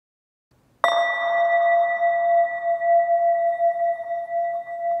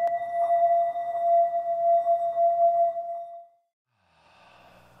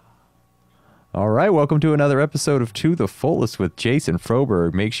right, welcome to another episode of To the Fullest with Jason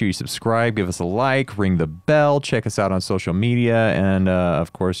Froberg. Make sure you subscribe, give us a like, ring the bell, check us out on social media, and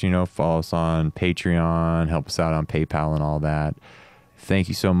of course, follow us on Patreon, help us out on PayPal and all that. Thank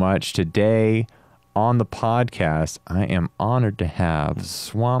you so much. Today on the podcast, I am honored to have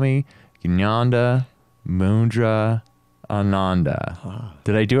Swami Jnanamudranandra.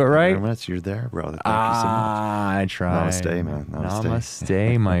 Did I do it right? Thank you very much. You're there, brother. Thank you so much. I tried. Namaste, man.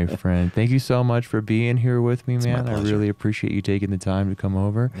 Namaste, my friend. Thank you so much for being here with me, man. My I pleasure. really appreciate you taking the time to come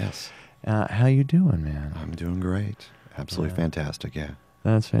over. Yes. How you doing, man? I'm doing great. Absolutely fantastic, yeah.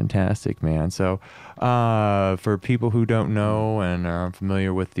 That's fantastic, man. So, for people who don't know and are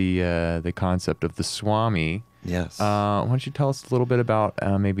unfamiliar with the concept of the Swami, Yes. why don't you tell us a little bit about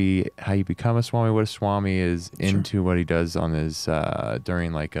maybe how you become a Swami, what a Swami is into, what he does on his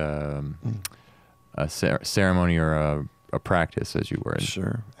during like a ceremony or a practice, as you were.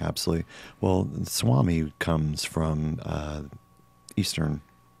 Sure, absolutely. Well, Swami comes from Eastern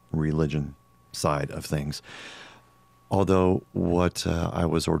religion side of things. Although what I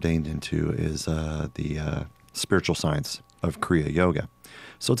was ordained into is the spiritual science of Kriya Yoga.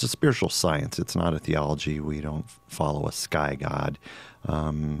 So it's a spiritual science. It's not a theology. We don't follow a sky god.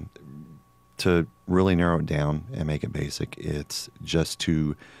 To really narrow it down and make it basic, it's just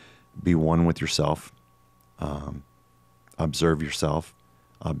to be one with yourself, observe yourself,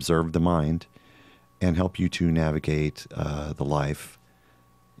 observe the mind, and help you to navigate the life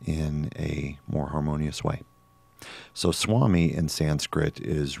in a more harmonious way. So Swami in Sanskrit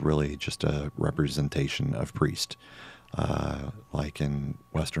is really just a representation of priest. Like in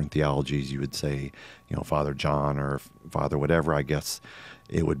Western theologies, you would say, Father John or Father whatever. I guess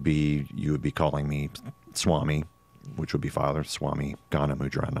it would be, you would be calling me Swami, which would be Father Swami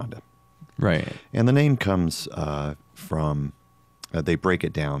Jnanamudranandra. Right. And the name comes from, they break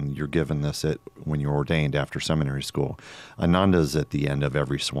it down. You're given this when you're ordained after seminary school. Ananda is at the end of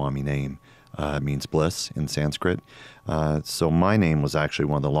every Swami name. It means bliss in Sanskrit. So my name was actually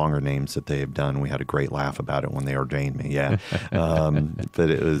one of the longer names that they have done. We had a great laugh about it when they ordained me, yeah. But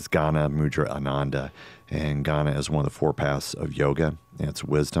it was Jnanamudranandra. And Jnana is one of the four paths of yoga. And it's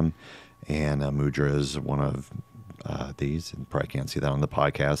wisdom. And mudra is one of these. You probably can't see that on the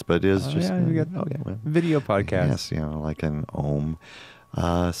podcast, but it is just... Yeah, we got video podcast. Yes, like an om.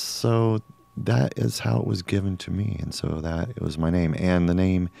 So that is how it was given to me. And so that it was my name. And the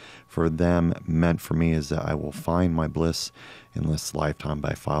name for them meant for me is that I will find my bliss in this lifetime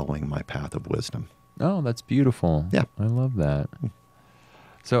by following my path of wisdom. Oh, that's beautiful. Yeah. I love that.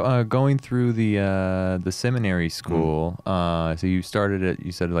 So going through the seminary school, so you started it,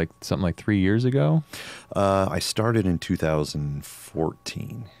 you said something like 3 years ago? I started in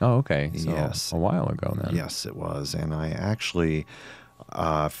 2014. Oh, okay. So yes. A while ago then. Yes, it was. And I actually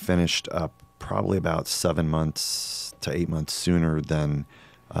finished up probably about 7 months to 8 months sooner than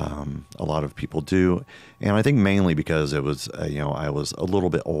a lot of people do. And I think mainly because it was, I was a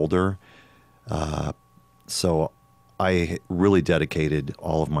little bit older. So I really dedicated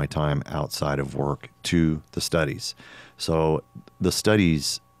all of my time outside of work to the studies. So the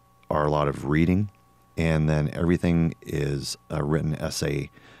studies are a lot of reading, and then everything is written essay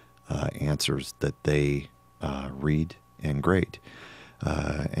answers that they read and grade.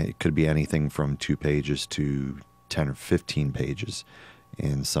 It could be anything from 2 pages to 10 or 15 pages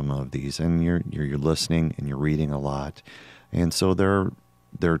in some of these. And you're listening and you're reading a lot. And so they're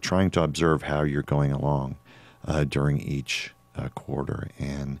trying to observe how you're going along during each quarter.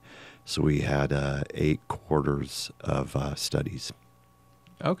 And so we had 8 quarters of studies.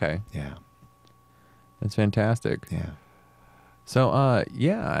 Okay. Yeah. That's fantastic. Yeah. So,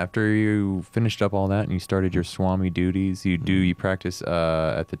 after you finished up all that and you started your Swami duties, you practice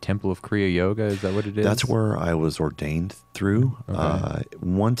at the Temple of Kriya Yoga. Is that what it is? That's where I was ordained through. Okay.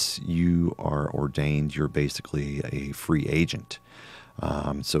 Once you are ordained, you're basically a free agent,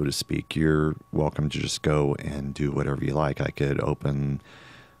 so to speak. You're welcome to just go and do whatever you like. I could open,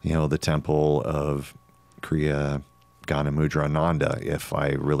 the Temple of Kriya Jnanamudranandra if I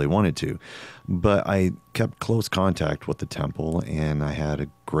really wanted to. But I kept close contact with the temple, and I had a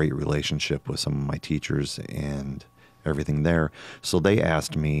great relationship with some of my teachers and everything there. So they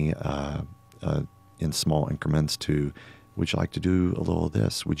asked me in small increments would you like to do a little of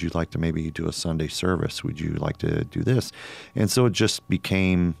this? Would you like to maybe do a Sunday service? Would you like to do this? And so it just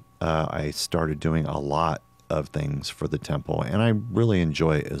became, I started doing a lot of things for the temple, and I really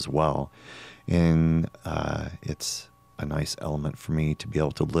enjoy it as well. And it's a nice element for me to be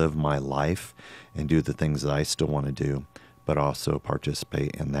able to live my life and do the things that I still want to do, but also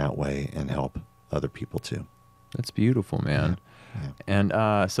participate in that way and help other people too. That's beautiful, man. Yeah.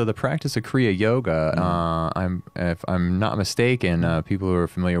 And so the practice of Kriya Yoga, if I'm not mistaken, people who are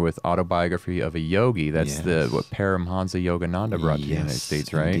familiar with Autobiography of a Yogi, that's what Paramhansa Yogananda brought to the United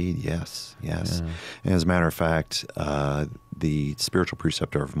States, right? Indeed, yes. And as a matter of fact, the spiritual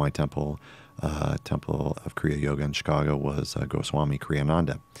preceptor of my temple, Temple of Kriya Yoga in Chicago, was Swami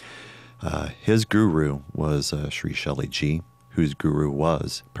Kriyananda. His guru was Sri Shelley Ji, whose guru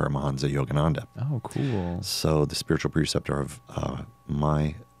was Paramahansa Yogananda. Oh, cool. So the spiritual preceptor of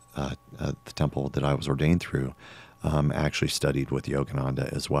the temple that I was ordained through actually studied with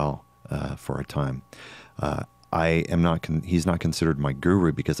Yogananda as well for a time. He's not considered my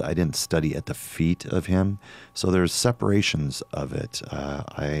guru because I didn't study at the feet of him. So there's separations of it.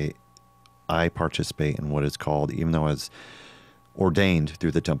 I participate in what is called, even though I was ordained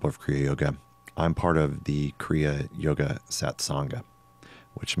through the Temple of Kriya Yoga, I'm part of the Kriya Yoga Satsanga,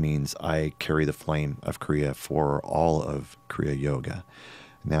 which means I carry the flame of Kriya for all of Kriya Yoga.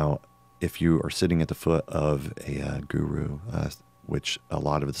 Now, if you are sitting at the foot of a guru, which a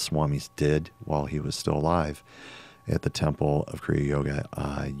lot of the Swamis did while he was still alive at the Temple of Kriya Yoga,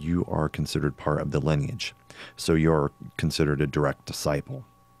 you are considered part of the lineage. So you're considered a direct disciple.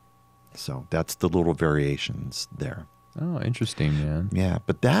 So that's the little variations there. Oh, interesting, man. Yeah,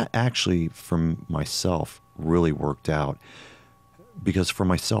 but that actually, from myself, really worked out because for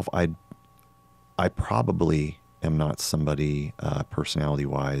myself, I probably am not somebody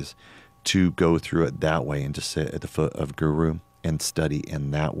personality-wise to go through it that way and to sit at the foot of Guru and study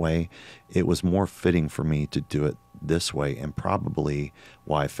in that way. It was more fitting for me to do it this way, and probably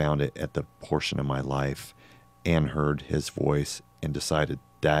why I found it at the portion of my life and heard his voice and decided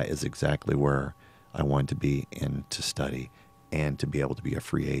that is exactly where I wanted to be and to study and to be able to be a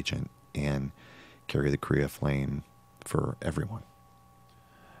free agent and carry the Kriya flame for everyone.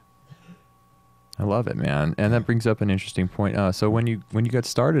 I love it, man. And that brings up an interesting point. So when you got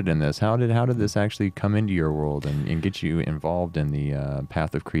started in this, how did this actually come into your world and get you involved in the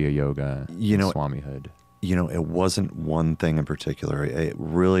path of Kriya Yoga and Swamihood? It wasn't one thing in particular. It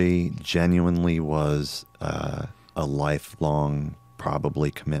really genuinely was a lifelong probably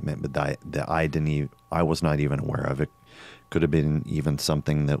commitment, but that I was not even aware of. It could have been even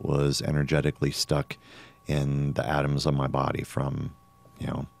something that was energetically stuck in the atoms of my body from,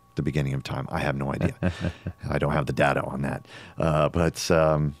 the beginning of time. I have no idea. I don't have the data on that. But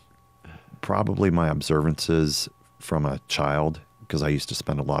probably my observances from a child, because I used to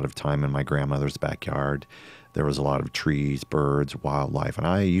spend a lot of time in my grandmother's backyard. There was a lot of trees, birds, wildlife, and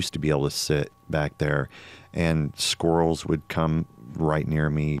I used to be able to sit back there and squirrels would come right near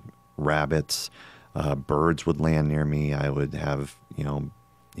me, rabbits, birds would land near me. I would have,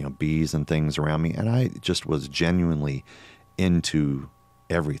 bees and things around me. And I just was genuinely into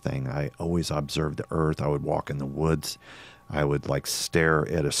everything. I always observed the earth. I would walk in the woods. I would stare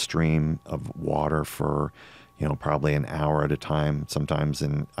at a stream of water for, probably an hour at a time sometimes.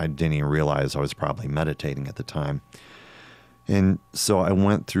 And I didn't even realize I was probably meditating at the time. And so I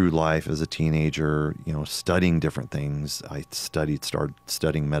went through life as a teenager, studying different things. I started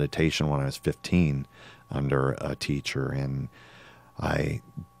studying meditation when I was 15 under a teacher. And I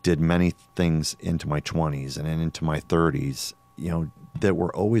did many things into my 20s and then into my 30s, that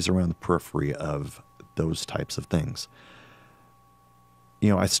were always around the periphery of those types of things.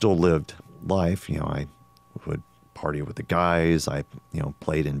 I still lived life. I would party with the guys. I,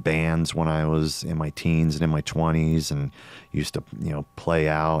 played in bands when I was in my teens and in my 20s and used to, play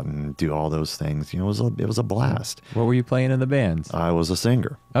out and do all those things. It was a blast. What were you playing in the bands? I was a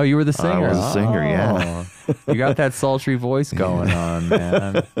singer. Oh, you were the singer? I was a singer, yeah. You got that sultry voice going on,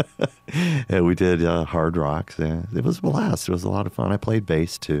 man. Yeah, we did hard rock. Yeah. It was a blast. It was a lot of fun. I played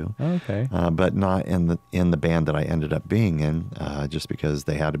bass too. Okay. But not in the band that I ended up being in, just because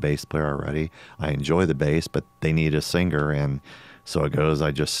they had a bass player already. I enjoy the bass, but they need a singer, and so it goes.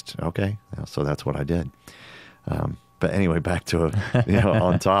 Okay. So that's what I did. But anyway, back to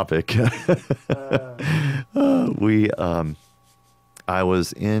on topic. I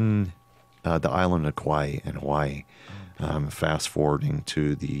was in the island of Kauai in Hawaii. Fast forwarding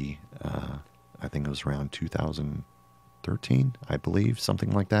to the, I think it was around 2013, I believe,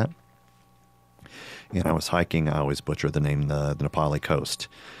 something like that. And I was hiking. I always butcher the name, the Nepali coast.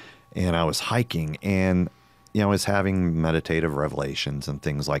 And I was hiking, and I was having meditative revelations and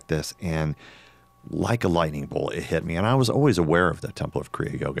things like this. And like a lightning bolt, it hit me. And I was always aware of the Temple of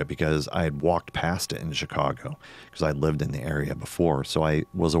Kriya Yoga because I had walked past it in Chicago because I lived in the area before. So I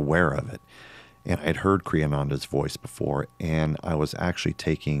was aware of it. And I'd heard Kriyananda's voice before, and I was actually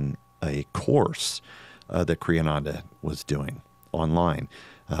taking a course that Kriyananda was doing online.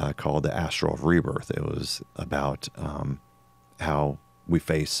 called The Astral Rebirth. It was about how we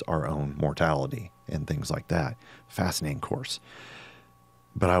face our own mortality and things like that. Fascinating course.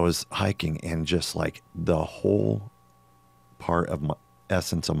 But I was hiking, and just like the whole part of my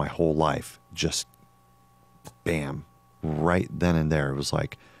essence of my whole life, just bam, right then and there. It was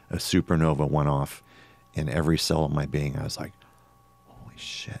like a supernova went off in every cell of my being. I was like, holy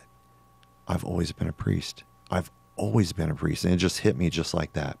shit, I've always been a priest. I've always been a priest. And it just hit me just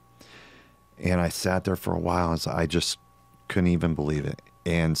like that. And I sat there for a while, and so I just couldn't even believe it.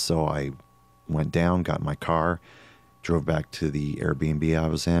 And so I went down, got in my car, drove back to the Airbnb I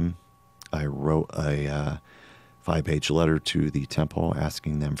was in. I wrote a 5-page letter to the temple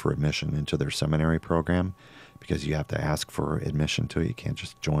asking them for admission into their seminary program, because you have to ask for admission to it. You can't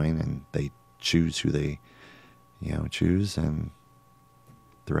just join, and they choose who they, choose, and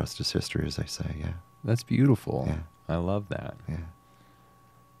the rest is history, as they say. Yeah. That's beautiful. Yeah. I love that. Yeah.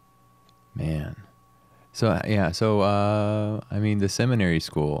 Man. So, yeah. So, I mean, the seminary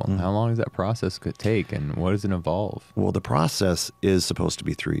school, how long does that process could take, and what does it involve? Well, the process is supposed to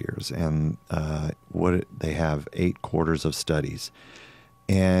be 3 years, and they have 8 quarters of studies,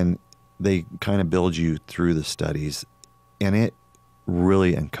 and they kind of build you through the studies, and it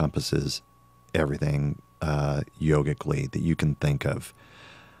really encompasses everything yogically that you can think of.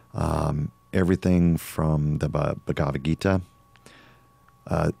 Everything from the Bhagavad Gita.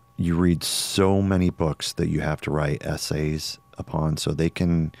 You read so many books that you have to write essays upon, so they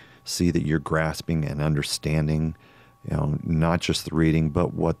can see that you're grasping and understanding, not just the reading,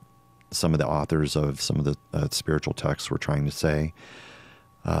 but what some of the authors of some of the spiritual texts were trying to say.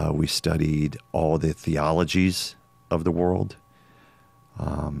 We studied all the theologies of the world,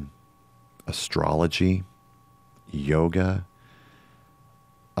 astrology, yoga.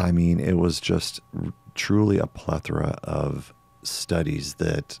 I mean, it was just truly a plethora of studies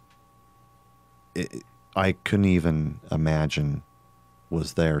that I couldn't even imagine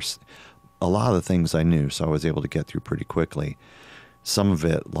was there. A lot of the things I knew, so I was able to get through pretty quickly. Some of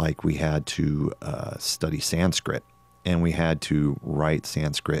it, like we had to study Sanskrit, and we had to write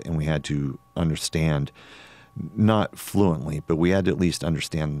Sanskrit, and we had to understand, not fluently, but we had to at least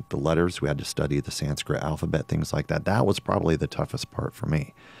understand the letters. We had to study the Sanskrit alphabet, things like that. That was probably the toughest part for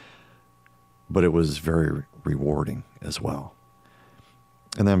me. But it was very rewarding as well.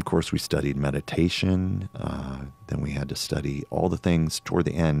 And then, of course, we studied meditation. Then we had to study all the things toward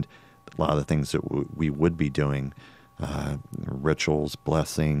the end, a lot of the things that we would be doing, rituals,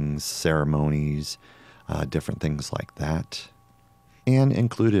 blessings, ceremonies, different things like that. And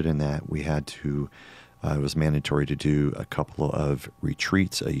included in that, we had to, it was mandatory to do a couple of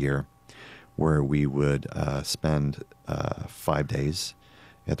retreats a year where we would spend 5 days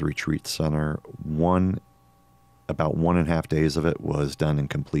at the retreat center. About 1.5 days of it was done in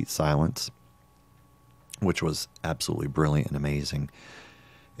complete silence, which was absolutely brilliant and amazing.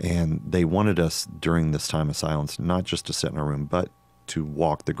 And they wanted us during this time of silence not just to sit in our room, but to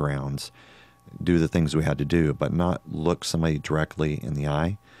walk the grounds, do the things we had to do, but not look somebody directly in the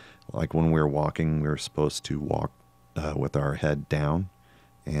eye. Like when we were walking, we were supposed to walk with our head down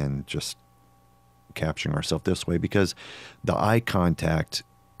and just capturing ourselves this way, because the eye contact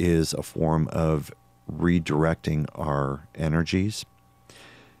is a form of redirecting our energies.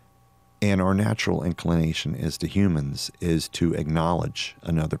 And our natural inclination is to humans is to acknowledge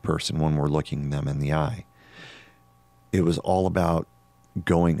another person when we're looking them in the eye. It was all about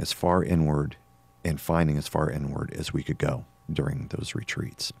going as far inward and finding as far inward as we could go during those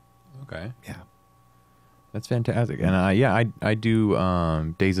retreats. Okay. Yeah. That's fantastic. And I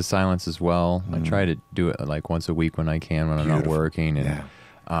do days of silence as well. I try to do it like once a week when I can, when I'm not working. And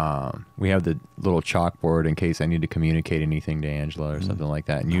we have the little chalkboard in case I need to communicate anything to Angela or something like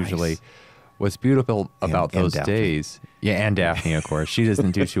that. And usually what's beautiful about those days, and Daphne, of course, she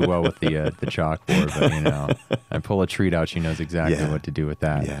doesn't do too well with the chalkboard, but I pull a treat out, she knows exactly what to do with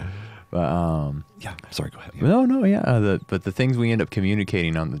that. Yeah. But sorry, go ahead. No, but the things we end up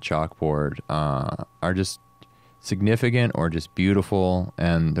communicating on the chalkboard are just significant or just beautiful,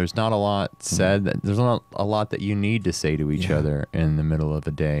 and there's not a lot said. There's not a lot that you need to say to each other in the middle of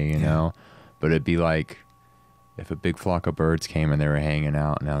the day, you know. But it'd be like if a big flock of birds came and they were hanging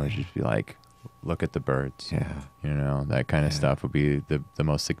out, and I would just be like, "Look at the birds." Yeah. You know, that kind of stuff would be the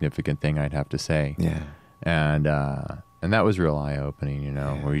most significant thing I'd have to say. Yeah. And that was real eye-opening, you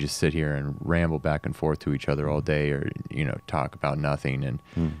know, where we just sit here and ramble back and forth to each other all day, or, talk about nothing, and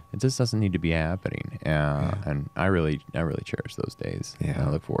it just doesn't need to be happening. And I really cherish those days. Yeah. And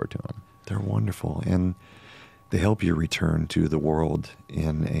I look forward to them. They're wonderful, and they help you return to the world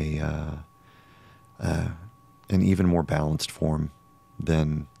in an even more balanced form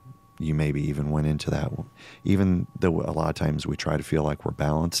then you maybe even went into that. Even though a lot of times we try to feel like we're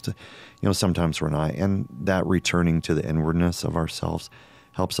balanced, sometimes we're not. And that returning to the inwardness of ourselves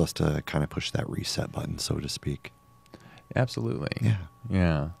helps us to kind of push that reset button, so to speak. Absolutely. Yeah.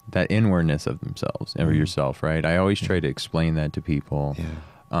 Yeah. That inwardness of themselves, or yourself, right? I always try to explain that to people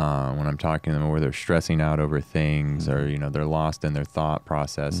when I'm talking to them, where they're stressing out over things, or, they're lost in their thought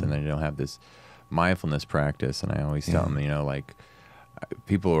process and they don't have this mindfulness practice. And I always tell them, like,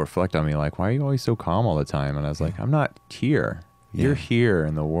 people reflect on me like, why are you always so calm all the time? And I was like, I'm not here. You're here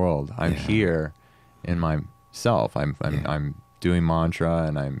in the world. I'm here in myself. I'm doing mantra,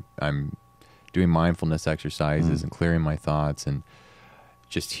 and I'm doing mindfulness exercises and clearing my thoughts, and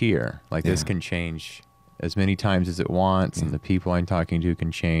just here. Like, this can change as many times as it wants, and the people I'm talking to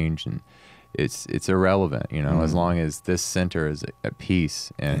can change, and it's irrelevant, as long as this center is at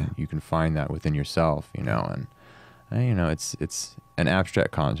peace, and you can find that within yourself, and it's an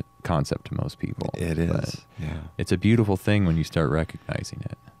abstract concept to most people. It is. It's a beautiful thing when you start recognizing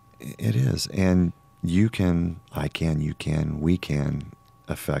it. It is. And you can we can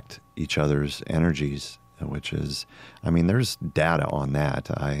affect each other's energies, which is, there's data on that.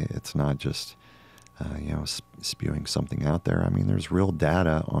 It's not just, spewing something out there. There's real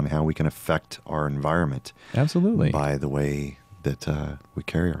data on how we can affect our environment. Absolutely. By the way that we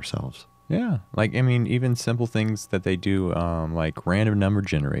carry ourselves. Yeah. Like, even simple things that they do, like random number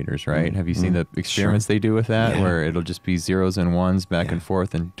generators, right? Have you seen the experiments they do with that, where it'll just be zeros and ones back and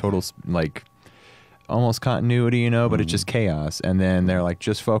forth, and total, like, almost continuity, but it's just chaos. And then they're like,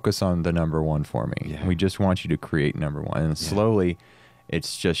 just focus on the number one for me. We just want you to create number one. And slowly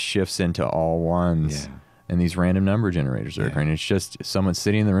it's just shifts into all ones. And these random number generators are occurring. It's just someone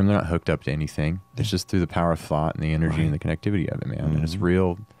sitting in the room. They're not hooked up to anything. It's just through the power of thought and the energy and the connectivity of it, man. And it's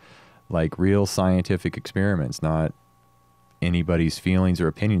real scientific experiments, not anybody's feelings or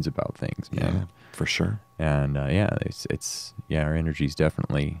opinions about things, man. Yeah, for sure. And it's our energies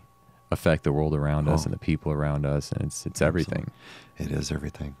definitely affect the world around us and the people around us, and it's everything. It is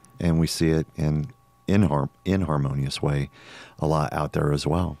everything, and we see it in harmonious way a lot out there as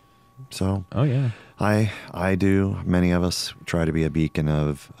well. So I do. Many of us try to be a beacon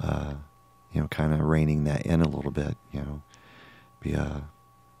of kind of reining that in a little bit. Be a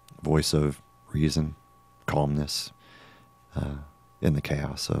voice of reason, calmness in the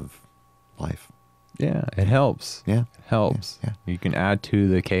chaos of life. Yeah, it helps. Yeah. It helps. Yeah. You can add to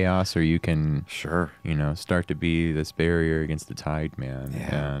the chaos, or you can start to be this barrier against the tide, man.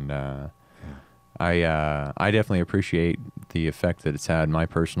 Yeah. And I definitely appreciate the effect that it's had in my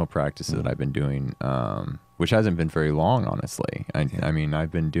personal practices that I've been doing, which hasn't been very long, honestly.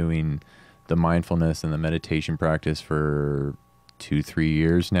 I've been doing the mindfulness and the meditation practice for 2-3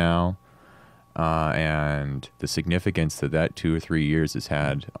 years now. And the significance that 2 or 3 years has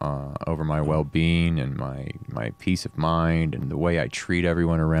had over my well-being and my peace of mind, and the way I treat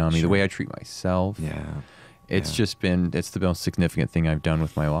everyone around me, the way I treat myself. It's just been, it's the most significant thing I've done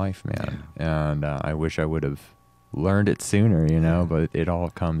with my life, man. And I wish I would have learned it sooner, but it all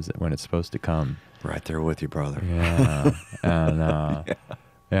comes when it's supposed to come. Right there with you, brother. Yeah.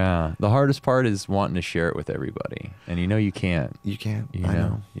 And the hardest part is wanting to share it with everybody. And you can't. You can't. I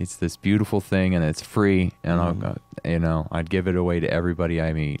know. It's this beautiful thing, and it's free, and I'd give it away to everybody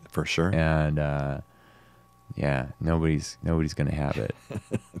I meet. For sure. And nobody's going to have it.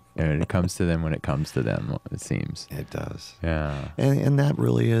 And it comes to them when it comes to them, it seems. It does. Yeah. And that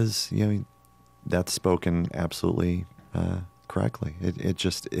really is, that's spoken absolutely correctly. It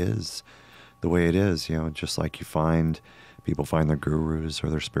just is the way it is, just like people find their gurus or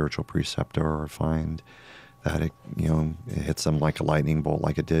their spiritual preceptor, or find that it hits them like a lightning bolt,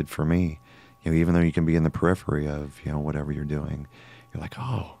 like it did for me. Even though you can be in the periphery of, whatever you're doing, you're like,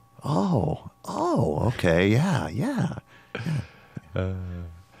 okay, yeah.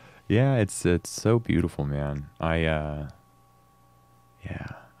 It's so beautiful, man. I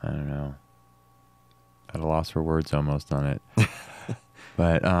don't know. At a loss for words almost on it.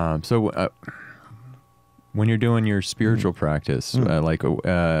 But when you're doing your spiritual practice, do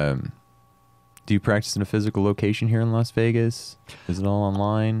you practice in a physical location here in Las Vegas? Is it all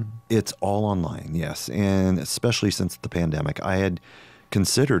online? It's all online, yes. And especially since the pandemic, I had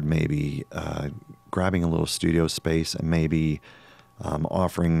considered maybe grabbing a little studio space and maybe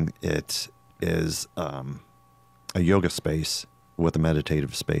offering it as a yoga space with a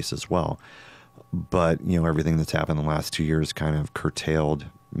meditative space as well. But, everything that's happened in the last 2 years kind of curtailed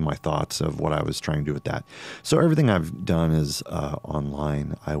my thoughts of what I was trying to do with that. So everything I've done is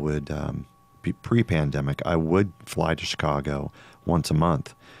online. I would, pre-pandemic, I would fly to Chicago once a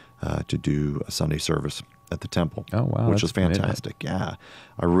month to do a Sunday service at the temple. Oh, wow. Which that's was fantastic. Yeah,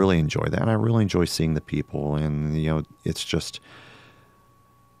 I really enjoy that, and I really enjoy seeing the people, and it's just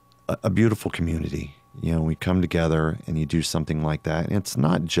a beautiful community. We come together and you do something like that, and it's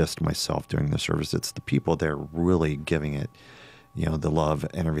not just myself doing the service; it's the people there really giving it, the love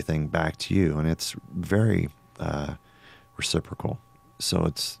and everything back to you, and it's very reciprocal. So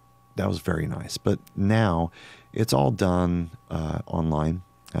that was very nice. But now it's all done online.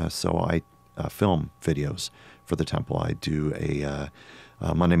 So I film videos for the temple. I do a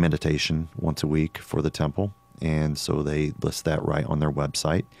Monday meditation once a week for the temple, and so they list that right on their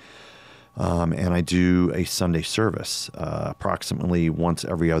website. And I do a Sunday service approximately once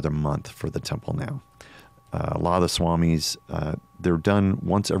every other month for the temple now. A lot of the Swamis, they're done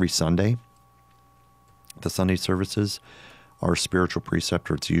once every Sunday. The Sunday services are spiritual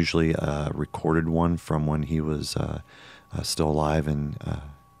preceptor. It's usually a recorded one from when he was still alive and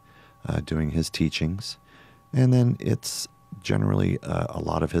doing his teachings. And then it's generally a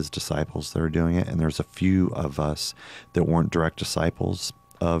lot of his disciples that are doing it. And there's a few of us that weren't direct disciples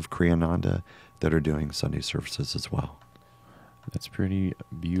of Kriyananda that are doing Sunday services as well. That's pretty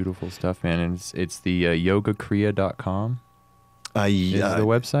beautiful stuff, man. And it's the yogakriya.com is the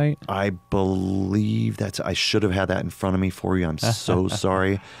website? I believe I should have had that in front of me for you. I'm so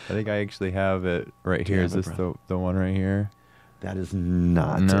sorry. I think I actually have it right here. Is this the one right here? That is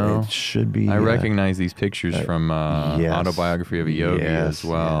not. No. It should be. I recognize these pictures from Autobiography of a Yogi as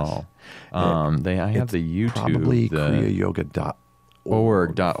well. Yes. I have the YouTube. Probably KriyaYoga.org.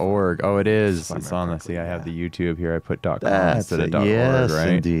 .org. Oh, it is. It's on the. See, I have the YouTube here. I put .com instead of yes, .org,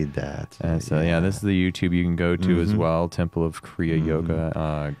 right? Indeed, that. And so this is the YouTube you can go to as well. Temple of Kriya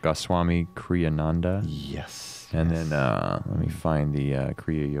Yoga, Swami Kriyananda. Yes. And then let me find the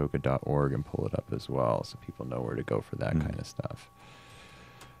KriyaYoga.org and pull it up as well, so people know where to go for that kind of stuff.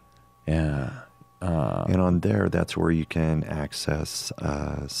 Yeah. And on there, that's where you can access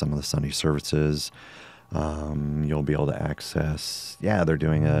some of the Sunday services. You'll be able to access, they're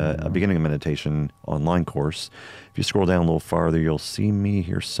doing a beginning of meditation online course. If you scroll down a little farther, you'll see me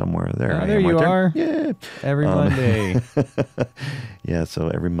here somewhere. There, there you are. Yeah. Every Monday. Yeah, so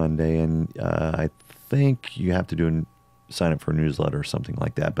every Monday. And I think you have to sign up for a newsletter or something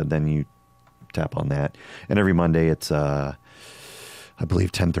like that, but then you tap on that. And every Monday it's, I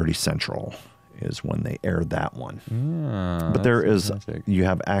believe, 10:30 Central is when they air that one. Yeah, but you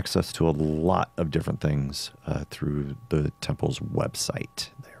have access to a lot of different things through the temple's website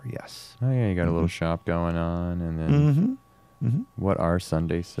there, yes. Oh, yeah, you got a little shop going on, and then what are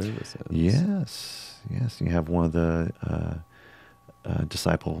Sunday services? Yes, you have one of the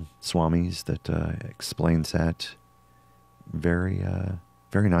disciple Swamis that explains that very,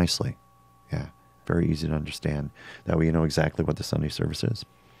 very nicely. Yeah, very easy to understand. That way you know exactly what the Sunday service is.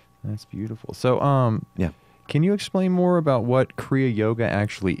 That's beautiful. So, can you explain more about what Kriya Yoga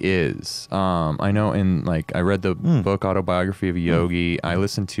actually is? I know I read the book Autobiography of a Yogi. I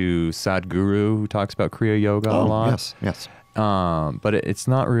listened to Sadhguru, who talks about Kriya Yoga a lot. Yes. But it's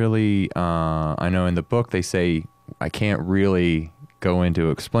not really, I know in the book they say, I can't really go into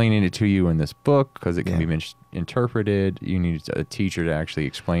explaining it to you in this book because it can be interpreted. You need a teacher to actually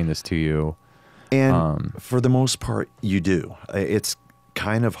explain this to you. And for the most part, you do. It's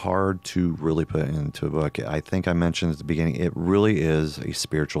kind of hard to really put into a book. I think I mentioned at the beginning, it really is a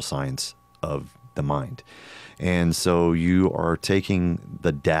spiritual science of the mind. And so you are taking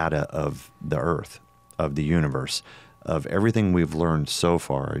the data of the earth, of the universe, of everything we've learned so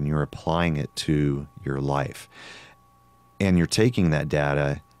far, and you're applying it to your life. And you're taking that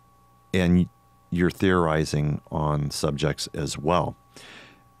data and you're theorizing on subjects as well.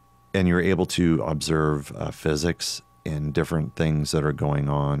 And you're able to observe physics and different things that are going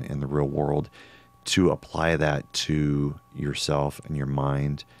on in the real world to apply that to yourself and your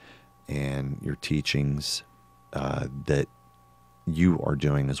mind and your teachings that you are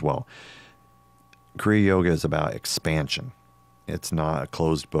doing as well. Kriya Yoga is about expansion. It's not a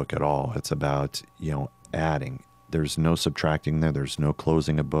closed book at all. It's about, adding. There's no subtracting there. There's no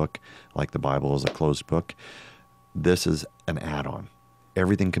closing a book like the Bible is a closed book. This is an add-on.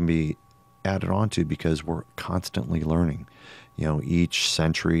 Everything can be added on to because we're constantly learning. Each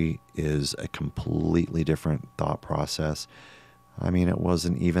century is a completely different thought process. I mean, it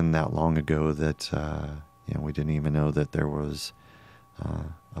wasn't even that long ago that, we didn't even know that there was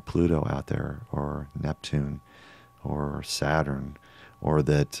a Pluto out there, or Neptune, or Saturn, or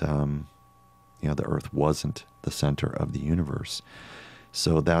that, the Earth wasn't the center of the universe.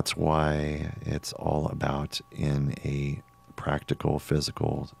 So that's why it's all about, in a practical,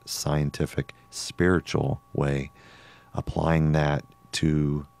 physical, scientific, spiritual way, applying that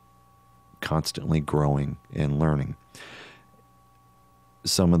to constantly growing and learning.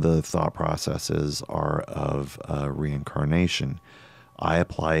 Some of the thought processes are of reincarnation. I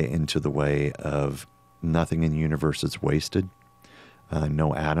apply it into the way of nothing in the universe is wasted.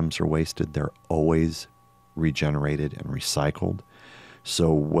 No atoms are wasted. They're always regenerated and recycled.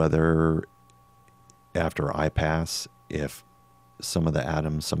 So whether after I pass, if some of the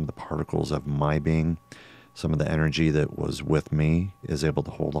atoms, some of the particles of my being, some of the energy that was with me is able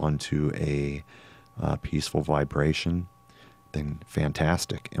to hold on to a peaceful vibration, then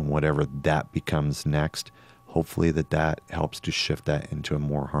fantastic. And whatever that becomes next, hopefully that helps to shift that into a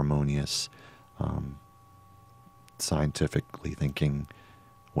more harmonious, scientifically thinking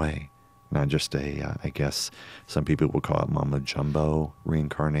way. Not just I guess some people will call it mumbo jumbo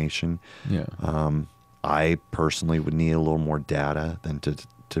reincarnation. Yeah. I personally would need a little more data than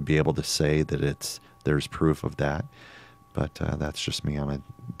to be able to say that there's proof of that. But that's just me. I'm a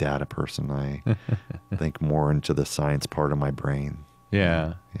data person. I think more into the science part of my brain.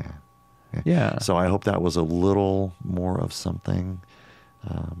 Yeah. Yeah. So I hope that was a little more of something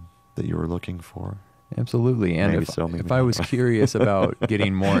that you were looking for. Absolutely. And Maybe if I was curious about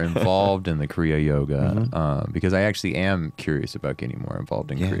getting more involved in the Kriya Yoga, because I actually am curious about getting more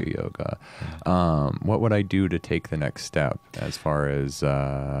involved in Kriya Yoga, what would I do to take the next step as far as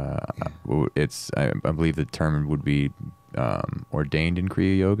I believe the term would be ordained in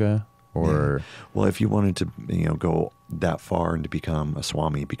Kriya Yoga? Or well, if you wanted to go that far and to become a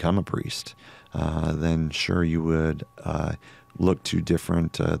Swami, become a priest, then sure you would look to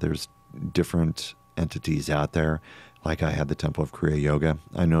different there's different entities out there. Like I had the Temple of Kriya Yoga.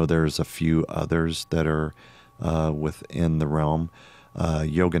 I know there's a few others that are within the realm.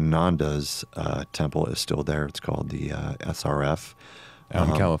 Yogananda's temple is still there. It's called the SRF. Out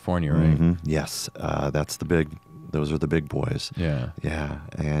in California, right? Yes, those are the big boys. Yeah.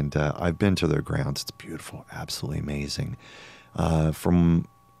 And I've been to their grounds. It's beautiful, absolutely amazing. From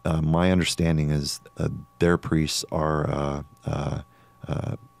my understanding is their priests are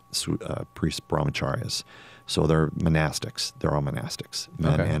priest brahmacharyas. So they're monastics. They're all monastics,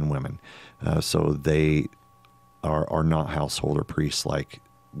 men and women. So they are not householder priests like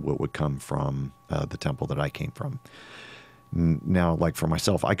what would come from the temple that I came from. Now, like for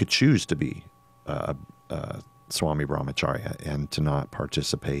myself, I could choose to be Swami Brahmacharya and to not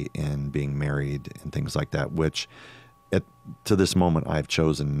participate in being married and things like that, which to this moment I've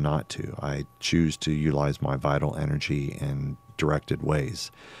chosen not to. I choose to utilize my vital energy in directed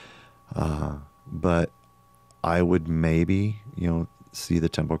ways. But I would maybe, see the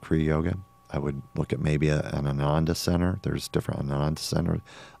Temple of Kriya Yoga. I would look at maybe an Ananda center. There's different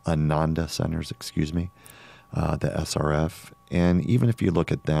Ananda centers, excuse me, the SRF. And even if you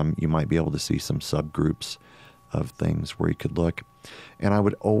look at them, you might be able to see some subgroups of things where you could look. And I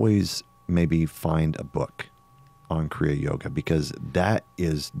would always maybe find a book on Kriya Yoga, because that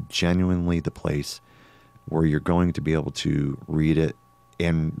is genuinely the place where you're going to be able to read it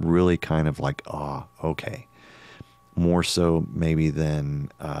and really kind of like, okay. More so maybe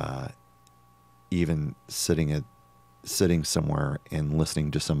than even sitting somewhere and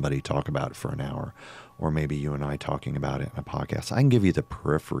listening to somebody talk about it for an hour, or maybe you and I talking about it in a podcast. I can give you the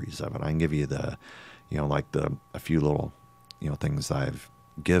peripheries of it. I can give you the, a few little, things I've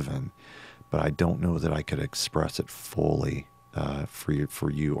given, but I don't know that I could express it fully for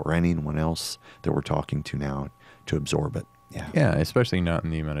you or anyone else that we're talking to now to absorb it. Yeah, especially not in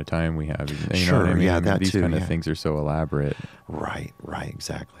the amount of time we have. Sure, know what I mean? that these too. Kind of things are so elaborate. Right,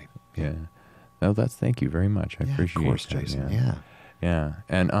 exactly. Yeah. No, thank you very much. I appreciate it. Of course, Jason. Yeah.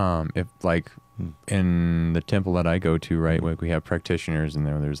 And if like in the temple that I go to, right, like we have practitioners and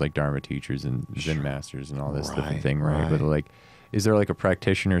there's like Dharma teachers and Zen masters and all this different thing, right? But like, is there like a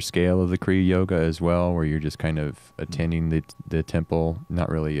practitioner scale of the Kriya Yoga as well, where you're just kind of attending the temple, not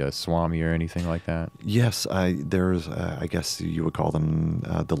really a Swami or anything like that? Yes, there's, I guess you would call them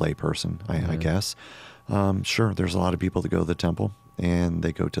the lay person, I guess. Sure, there's a lot of people that go to the temple, and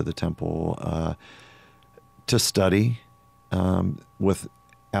they go to the temple to study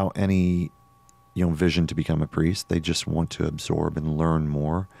without any vision to become a priest. They just want to absorb and learn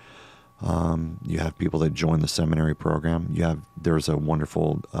more. You have people that join the seminary program. There's a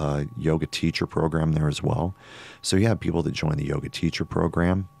wonderful yoga teacher program there as well. So you have people that join the yoga teacher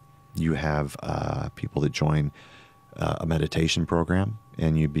program. You have people that join a meditation program,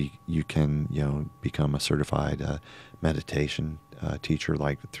 and you can become a certified meditation teacher,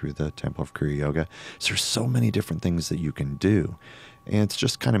 like through the Temple of Kriya Yoga. So there's so many different things that you can do, and it's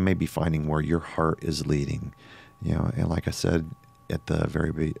just kind of maybe finding where your heart is leading. And like I said at the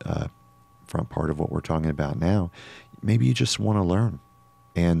very front part of what we're talking about now, maybe you just want to learn.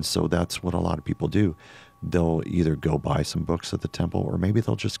 And so that's what a lot of people do. They'll either go buy some books at the temple, or maybe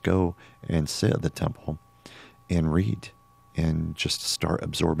they'll just go and sit at the temple and read and just start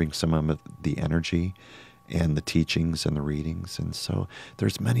absorbing some of the energy and the teachings and the readings. And so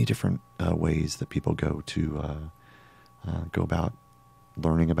there's many different ways that people go to go about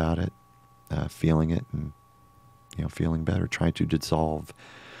learning about it, feeling it, and feeling better, trying to dissolve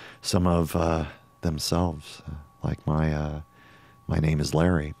some of themselves. Like my name is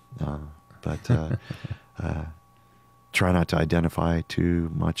Larry, but try not to identify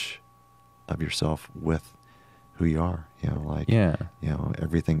too much of yourself with who you are.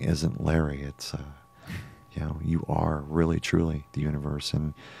 Everything isn't Larry. It's you are really truly the universe,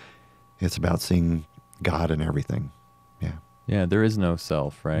 and it's about seeing God in everything. Yeah, there is no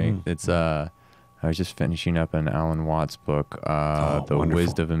self, right? It's I was just finishing up an Alan Watts book, The Wonderful.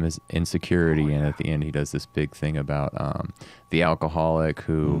 Wisdom of Insecurity, and at the end he does this big thing about the alcoholic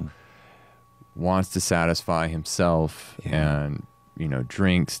who wants to satisfy himself and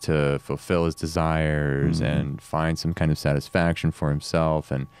drinks to fulfill his desires and find some kind of satisfaction for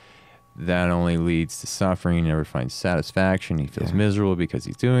himself, and that only leads to suffering. He never finds satisfaction. He feels miserable because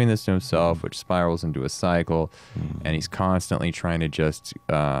he's doing this to himself, which spirals into a cycle, and he's constantly trying to just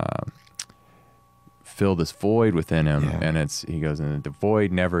fill this void within him. And he goes, and the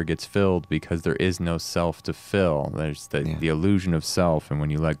void never gets filled because there is no self to fill. There's the illusion of self, and when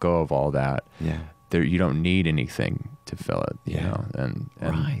you let go of all that, you don't need anything to fill it, you know. And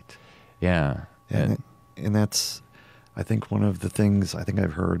right. Yeah. And that's, I think, one of the things I think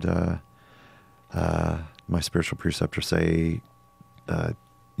I've heard my spiritual preceptor say.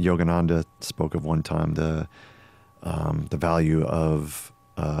 Yogananda spoke of one time the value of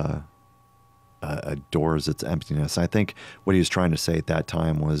a door's its emptiness. I think what he was trying to say at that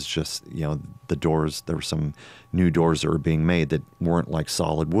time was just, the doors, there were some new doors that were being made that weren't like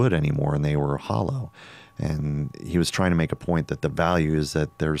solid wood anymore, and they were hollow. And he was trying to make a point that the value is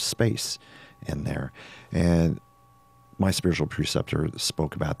that there's space in there. And my spiritual preceptor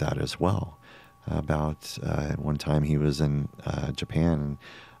spoke about that as well. About one time he was in Japan,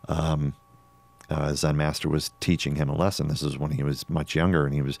 and Zen master was teaching him a lesson. This is when he was much younger,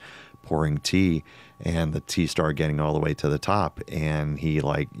 and he was pouring tea, and the tea started getting all the way to the top, and he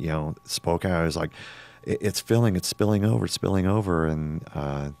spoke out. I was like, it's spilling over. And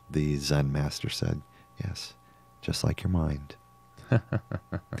the Zen master said, yes, just like your mind.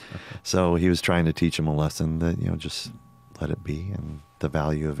 So he was trying to teach him a lesson that, just let it be. And the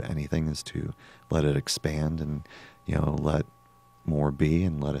value of anything is to let it expand and, let more be,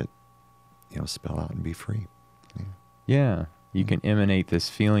 and let it, spill out and be free. Yeah. You can emanate this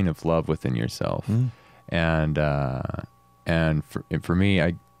feeling of love within yourself. And for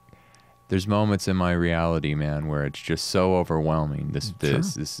me, there's moments in my reality, man, where it's just so overwhelming, this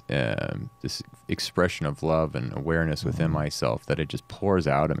expression of love and awareness within myself, that it just pours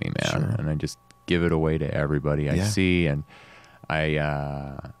out of me, man. And I just give it away to everybody I see, and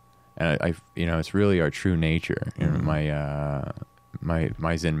I it's really our true nature.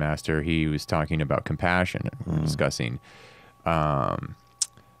 My Zen master, he was talking about compassion, and discussing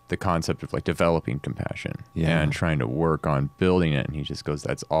the concept of developing compassion and trying to work on building it. And he just goes,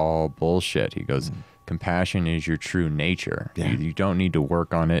 that's all bullshit. He goes, compassion is your true nature. You don't need to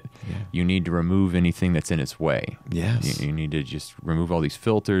work on it. You need to remove anything that's in its way. You need to just remove all these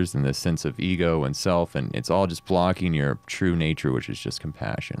filters and this sense of ego and self, and it's all just blocking your true nature, which is just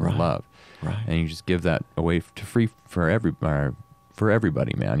compassion and love. And you just give that away to free for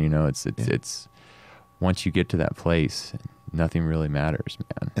everybody, man. It's once you get to that place, nothing really matters,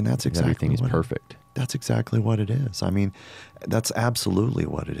 man. And that's exactly everything is perfect. That's exactly what it is. I mean, that's absolutely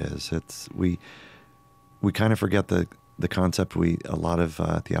what it is. It's we kind of forget the concept. A lot of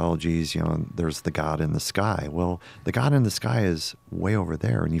theologies, there's the God in the sky. Well, the God in the sky is way over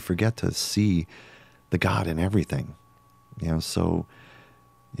there, and you forget to see the God in everything. So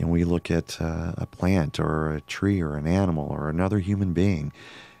we look at a plant or a tree or an animal or another human being.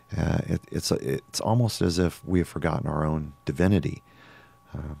 It's almost as if we have forgotten our own divinity,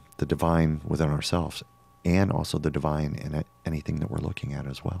 the divine within ourselves, and also the divine in anything that we're looking at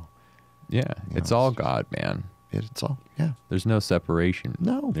as well. Yeah, it's all God, man. It's all, There's no separation.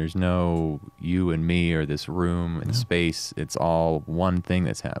 No. There's no you and me or this room and space. It's all one thing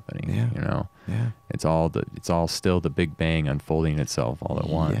that's happening, It's all still the Big Bang unfolding itself all at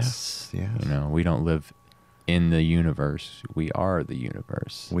once. Yes. We don't live in the universe. We are the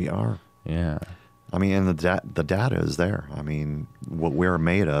universe. We are. Yeah. I mean, and the data is there. I mean, what we're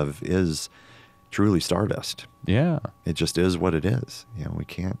made of is truly stardust. Yeah. It just is what it is. We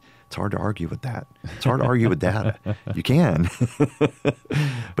can't It's hard to argue with that. It's hard to argue with data. You can.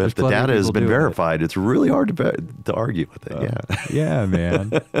 But if the data has been verified, it's really hard to argue with it. Yeah,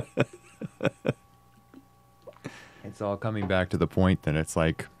 man. It's all coming back to the point that it's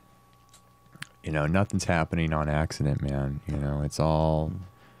like, you know, nothing's happening on accident, man. You know, it's all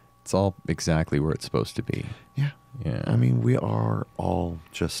exactly where it's supposed to be. Yeah. Yeah. I mean, we are all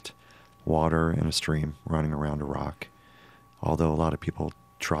just water in a stream running around a rock. Although a lot of people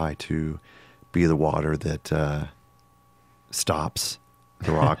try to be the water that stops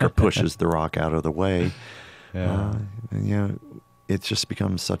the rock or pushes the rock out of the way. Yeah. And, you know, it just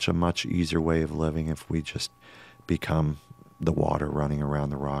becomes such a much easier way of living if we just become the water running around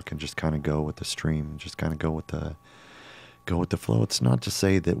the rock and just kind of go with the stream, just kind of go with the flow. It's not to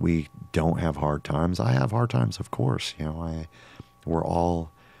say that we don't have hard times. I have hard times, of course. You know, we're all,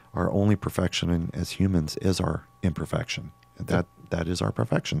 our only perfection as humans is our imperfection. That is our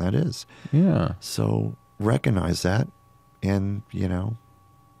perfection. That is. Yeah. So recognize that, and you know,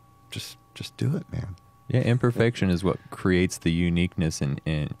 just do it, man. Yeah, imperfection is what creates the uniqueness in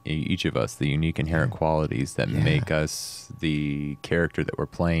each of us, the unique inherent qualities that make us the character that we're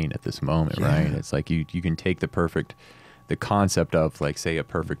playing at this moment, right? It's like you can take the concept of, like, say, a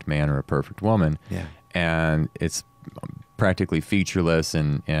perfect man or a perfect woman, and it's practically featureless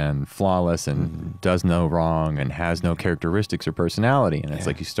and flawless and does no wrong and has no characteristics or personality. And it's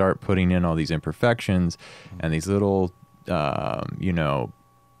like you start putting in all these imperfections and these little, you know,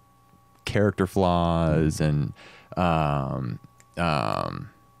 character flaws and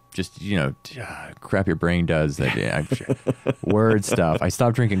just, you know, crap your brain does. That word stuff. I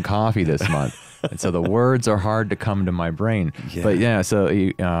stopped drinking coffee this month, and so the words are hard to come to my brain. But so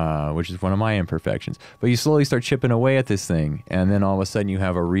which is one of my imperfections. But you slowly start chipping away at this thing, and then all of a sudden you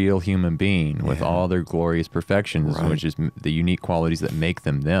have a real human being with all their glorious perfections, which is the unique qualities that make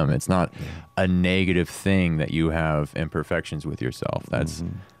them them. It's not a negative thing that you have imperfections with yourself. That's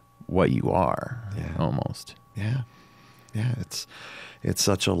what you are, almost. Yeah. It's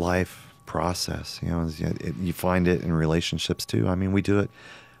such a life process, you know. You find it in relationships too. I mean, we do it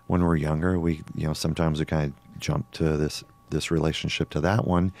when we're younger. We, you know, sometimes we kind of jump to this relationship to that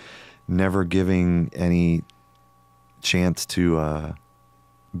one, never giving any chance to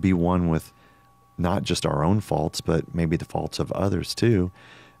be one with not just our own faults, but maybe the faults of others too.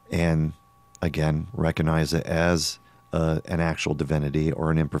 And again, recognize it as an actual divinity or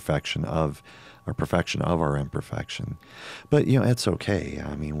an imperfection of or perfection of our imperfection. But, you know, it's okay.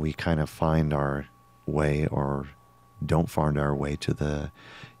 I mean, we kind of find our way or don't find our way to the,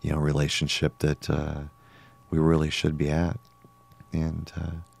 you know, relationship that we really should be at. And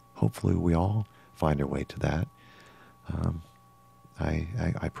hopefully we all find our way to that.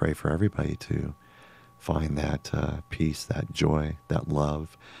 I pray for everybody to find that peace, that joy, that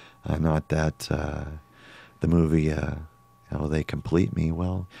love, not that the movie, how they complete me.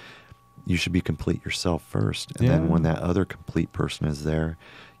 Well, you should be complete yourself first. And then when that other complete person is there,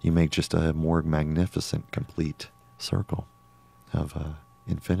 you make just a more magnificent, complete circle of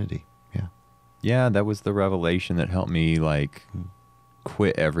infinity. Yeah. Yeah, that was the revelation that helped me, like,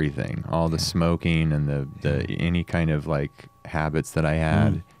 quit everything, all the smoking and the any kind of, like, habits that I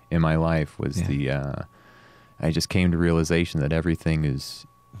had in my life was I just came to realization that everything is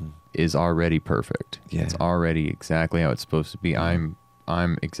already perfect. It's already exactly how it's supposed to be.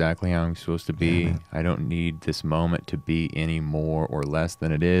 I'm exactly how I'm supposed to be. I don't need this moment to be any more or less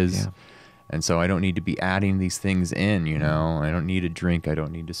than it is. And so I don't need to be adding these things in, you know. I don't need to drink. I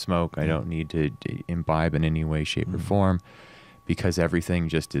don't need to smoke. I don't need to imbibe in any way, shape, or form, because everything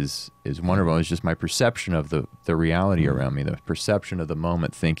just is wonderful. It's just my perception of the reality around me, the perception of the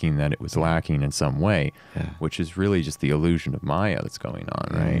moment, thinking that it was lacking in some way, which is really just the illusion of Maya that's going on,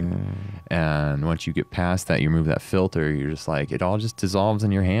 right? And once you get past that, you remove that filter, you're just like, it all just dissolves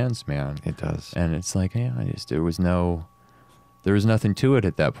in your hands, man. It does. And it's like, there was nothing to it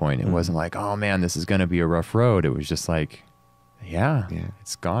at that point. It wasn't like, oh man, this is going to be a rough road. It was just like,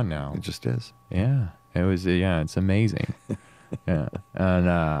 it's gone now. It just is. Yeah. It was, it's amazing. And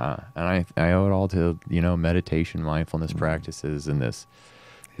I owe it all to, you know, meditation, mindfulness practices, and this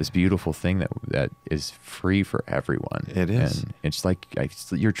beautiful thing that is free for everyone. It is. And it's like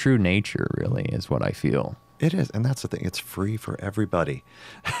your true nature, really, is what I feel. It is, and that's the thing. It's free for everybody.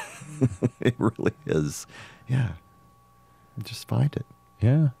 It really is. Yeah. Just find it.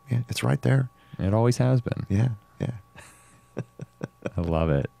 Yeah. Yeah. It's right there. It always has been. Yeah. I love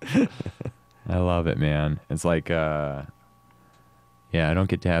it. I love it, man. It's like, Yeah, I don't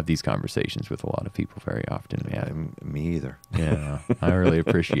get to have these conversations with a lot of people very often, man. Me either. Yeah, I really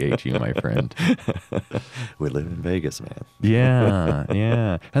appreciate you, my friend. We live in Vegas, man. Yeah,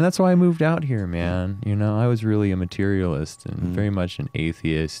 yeah. And that's why I moved out here, man. You know, I was really a materialist and very much an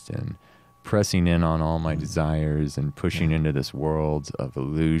atheist and pressing in on all my desires and pushing into this world of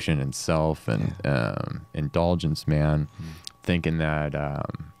illusion and self and indulgence, man, thinking that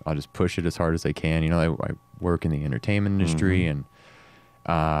I'll just push it as hard as I can. You know, I work in the entertainment industry and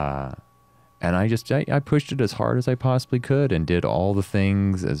I pushed it as hard as I possibly could and did all the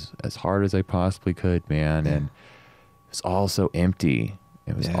things as hard as I possibly could, man. And it was all so empty.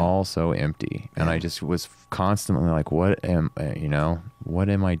 It was all so empty. And I just was constantly like, what am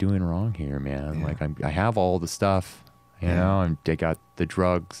I doing wrong here, man? Like I have all the stuff, you know, and I got the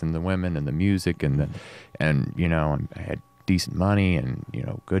drugs and the women and the music and you know, I had decent money and, you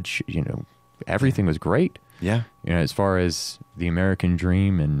know, good, you know, everything was great. Yeah. You know, as far as the American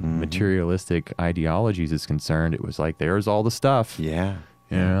dream and materialistic ideologies is concerned, it was like, there's all the stuff. Yeah.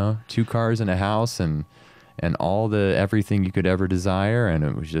 You know, 2 cars and a house and all the everything you could ever desire, and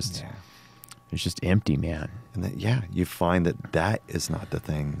it was just it's just empty, man. And that, you find that is not the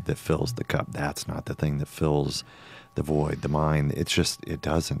thing that fills the cup. That's not the thing that fills the void, the mind. It's just, it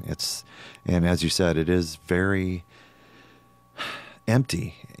doesn't. And as you said, it is very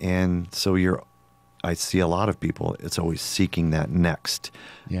empty. And so I see a lot of people, it's always seeking that next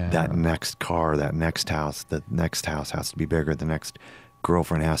car, that next house. The next house has to be bigger. The next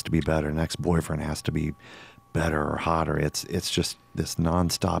girlfriend has to be better. The next boyfriend has to be better or hotter. It's just this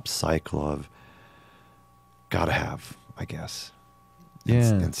nonstop cycle of gotta have, I guess.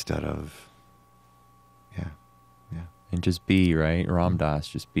 Instead of, And just be, right? Ram Dass,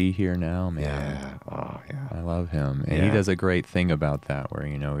 just be here now, man. Yeah. Oh, yeah. I love him. And he does a great thing about that where,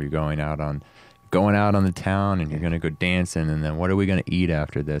 you know, you're going out on the town and you're going to go dancing, and then what are we going to eat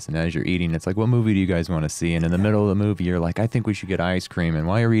after this? And as you're eating, it's like, what movie do you guys want to see? And in the middle of the movie, you're like, I think we should get ice cream. And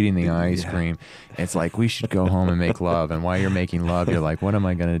while you're eating the ice cream, it's like, we should go home and make love. And while you're making love, you're like, what am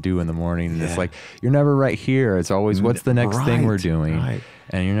I going to do in the morning? And it's like, you're never right here. It's always, what's the next thing we're doing? Right.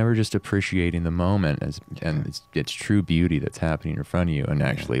 And you're never just appreciating the moment and it's true beauty that's happening in front of you. And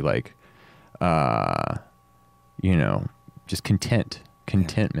actually like, you know, just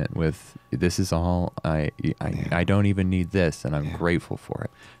contentment with this is all I don't even need this, and I'm grateful for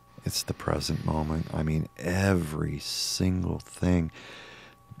it. It's the present moment. I mean, every single thing.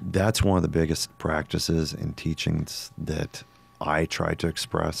 That's one of the biggest practices and teachings that I try to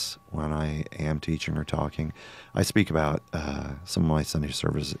express when I am teaching or talking. I speak about some of my Sunday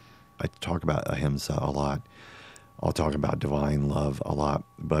services. I talk about ahimsa a lot. I'll talk about divine love a lot,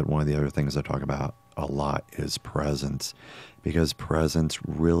 but one of the other things I talk about a lot is presence, because presence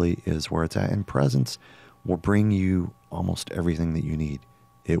really is where it's at, and presence will bring you almost everything that you need.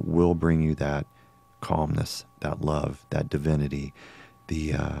 It will bring you that calmness, that love, that divinity,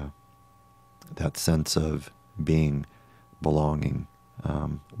 that sense of being, belonging,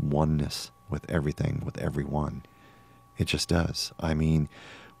 oneness with everything, with everyone. It just does. I mean,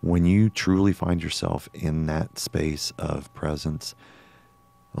 when you truly find yourself in that space of presence,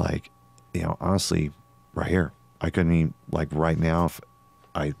 like, you know, honestly, right here, I couldn't even, like right now, if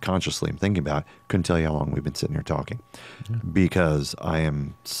I consciously am thinking about it, couldn't tell you how long we've been sitting here talking, because I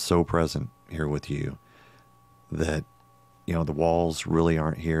am so present here with you that, you know, the walls really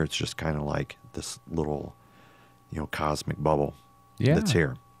aren't here. It's just kind of like this little, you know, cosmic bubble that's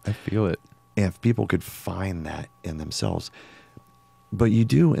here. I feel it. And if people could find that in themselves, but you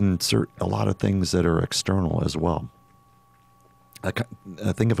do insert a lot of things that are external as well.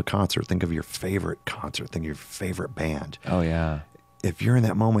 Think of a concert. Think of your favorite concert. Think of your favorite band. Oh, yeah. If you're in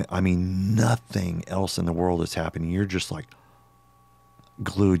that moment, I mean, nothing else in the world is happening. You're just like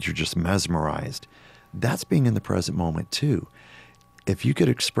glued. You're just mesmerized. That's being in the present moment too. If you could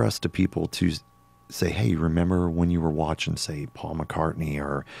express to people to say, hey, remember when you were watching, say, Paul McCartney,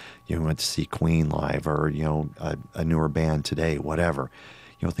 or you went to see Queen live, or, you know, a newer band today, whatever.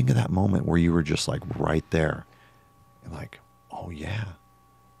 You know, think of that moment where you were just like right there. And like, oh, yeah.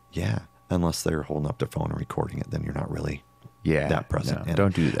 Unless they're holding up their phone and recording it, then you're not really that present. No,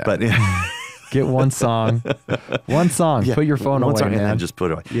 don't do that. But get one song. Put your phone away, man. And then just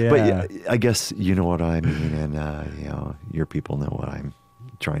put it away. Yeah. But yeah, I guess you know what I mean, and you know, your people know what I'm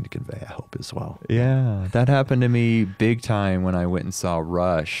trying to convey, I hope, as well. Yeah, that happened to me big time when I went and saw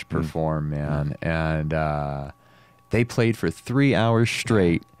Rush perform, man. And they played for 3 hours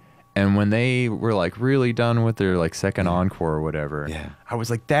straight. And when they were like really done with their like second encore or whatever, I was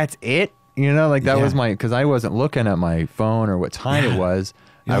like, that's it? You know, like that was my, because I wasn't looking at my phone or what time it was.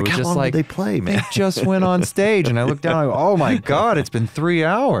 You're I like, was how just long like, did they play, man? they just went on stage, and I looked down. I go, oh my God, it's been 3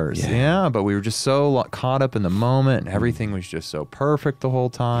 hours. Yeah. Yeah, but we were just so caught up in the moment, and everything was just so perfect the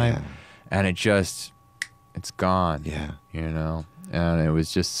whole time, Yeah. and it's gone. Yeah. You know, and it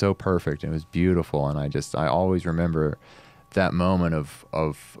was just so perfect. It was beautiful, and I always remember that moment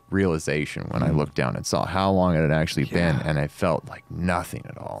of realization when I looked down and saw how long it had actually been, and I felt like nothing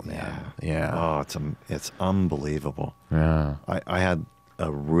at all, man. Yeah. Oh, it's unbelievable. Yeah. I had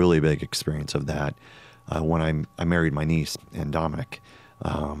a really big experience of that when I married my niece and Dominic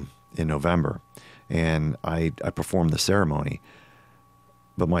in November, and I performed the ceremony.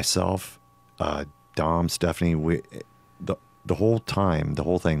 But myself, Dom, Stephanie, the whole time, the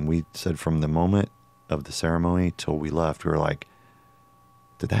whole thing, we said from the moment of the ceremony till we left, we were like,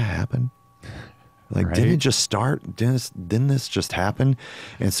 did that happen? Like, Right? didn't it just start? Didn't this just happen?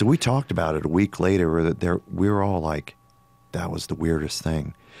 And so we talked about it a week later. We were all like, that was the weirdest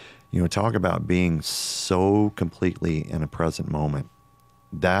thing. You know, talk about being so completely in a present moment.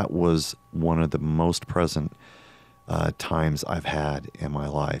 That was one of the most present times I've had in my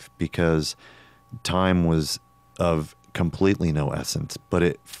life, because time was of completely no essence, but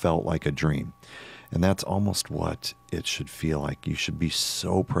it felt like a dream. And that's almost what it should feel like. You should be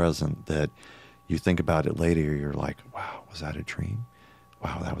so present that you think about it later, you're like, wow, was that a dream?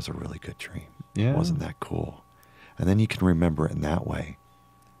 Wow, that was a really good dream. Yeah. Wasn't that cool? And then you can remember it in that way.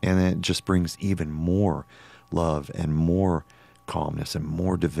 And then it just brings even more love and more calmness and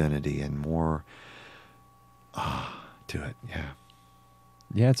more divinity and more to it. Yeah.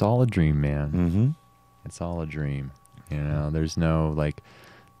 Yeah, it's all a dream, man. Mm-hmm. It's all a dream. You know, there's no, like,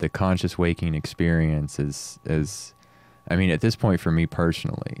 the conscious waking experience is I mean, at this point for me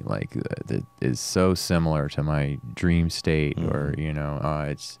personally, like, that is so similar to my dream state, or, you know,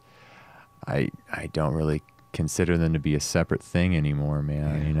 I don't really consider them to be a separate thing anymore,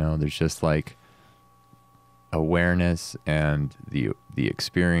 man. Yeah. You know, there's just like awareness and the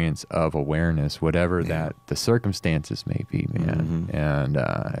experience of awareness, whatever that the circumstances may be, man.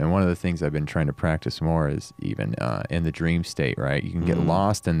 And one of the things I've been trying to practice more is even in the dream state, right? You can get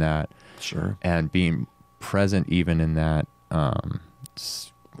lost in that, Sure. and being present even in that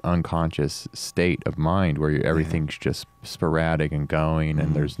unconscious state of mind where everything's just sporadic and going,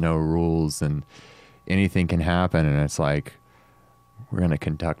 and there's no rules, and anything can happen, and it's like, we're going to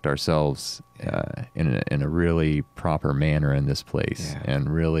conduct ourselves in a really proper manner in this place,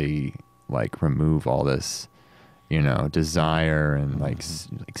 and really, like, remove all this, you know, desire and like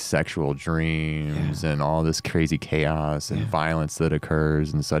sexual dreams and all this crazy chaos and violence that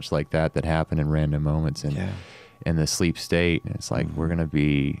occurs and such like that happen in random moments and in the sleep state. And it's like, we're going to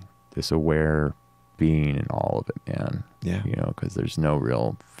be this aware being in all of it, man. Yeah. You know, because there's no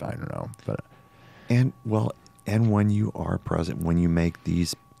real, I don't know, but. And when you are present, when you make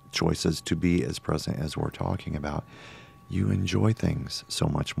these choices to be as present as we're talking about, you enjoy things so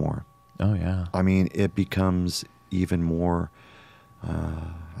much more. Oh, yeah. I mean, it becomes even more,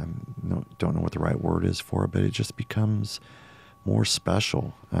 I don't know what the right word is for it, but it just becomes more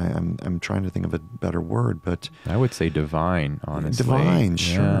special. I'm trying to think of a better word, but... I would say divine, honestly. Divine,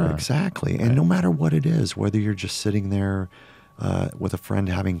 sure, Yeah. exactly. And no matter what it is, whether you're just sitting there with a friend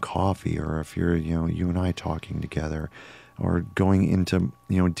having coffee, or if you're, you and I talking together, or going into,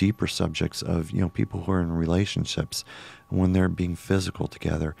 deeper subjects of, people who are in relationships, when they're being physical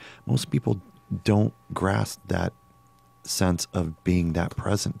together, most people don't grasp that sense of being that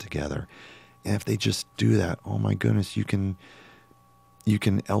present together. And if they just do that, oh my goodness, you can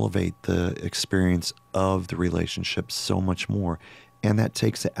elevate the experience of the relationship so much more. And that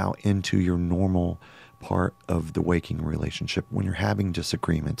takes it out into your normal part of the waking relationship. When you're having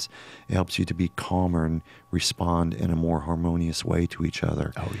disagreements, it helps you to be calmer and respond in a more harmonious way to each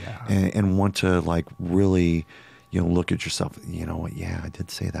other. Oh, yeah. And want to, like, really, look at yourself, I did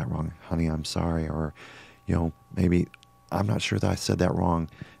say that wrong. Honey, I'm sorry. Or, maybe I'm not sure that I said that wrong.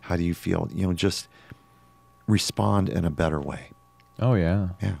 How do you feel? Just respond in a better way. Oh, yeah.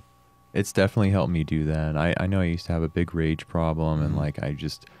 Yeah. It's definitely helped me do that. I know I used to have a big rage problem, and like I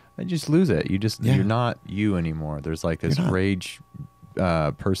just lose it. You're not you anymore. There's like this rage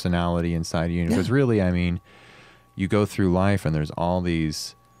personality inside you. Because really, I mean, you go through life and there's all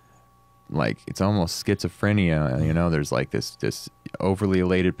these, like, it's almost schizophrenia. There's like this overly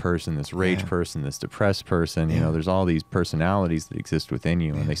elated person, this rage person, this depressed person. There's all these personalities that exist within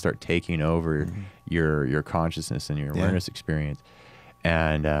you, and they start taking over your consciousness and your awareness experience.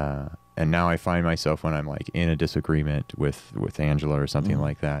 And now I find myself, when I'm like in a disagreement with Angela or something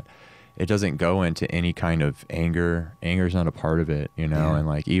like that, it doesn't go into any kind of anger. Anger's not a part of it, and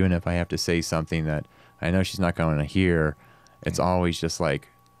like, even if I have to say something that I know she's not going to hear, it's always just like,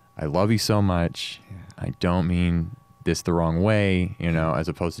 I love you so much. Yeah. I don't mean this the wrong way, you know, as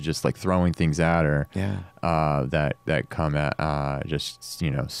opposed to just like throwing things at her. Yeah. That come at, just,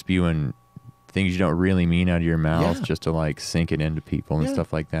 you know, spewing things you don't really mean out of your mouth, Yeah. just to like sink it into people and Yeah.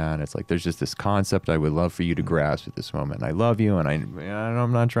 stuff like that. It's like, there's just this concept I would love for you to grasp at this moment. I love you, and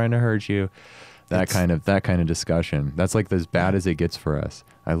I'm not trying to hurt you. That kind of discussion. That's like as bad as it gets for us.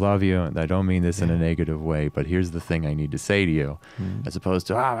 I love you, and I don't mean this in a negative way, but here's the thing I need to say to you, as opposed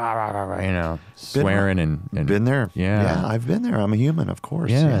to you know, swearing and been there. Yeah. I've been there. I'm a human, of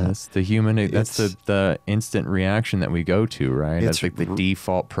course. Yeah, that's the human. That's the instant reaction that we go to, right? That's like the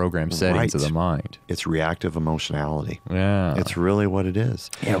default program settings of the mind. It's reactive emotionality. Yeah, It's really what it is.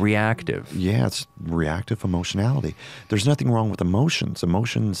 yeah, reactive. Yeah, it's reactive emotionality. There's nothing wrong with emotions.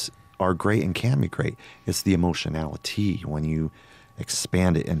 Emotions are great and can be great. It's the emotionality. When you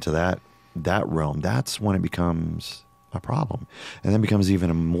expand it into that realm, that's when it becomes a problem. And then becomes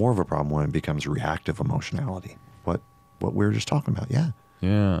even more of a problem when it becomes reactive emotionality. What we were just talking about. Yeah.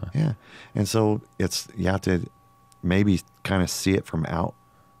 Yeah. Yeah. And so you have to maybe kind of see it from out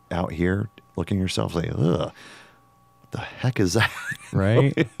here, looking at yourself, say, ugh, what the heck is that?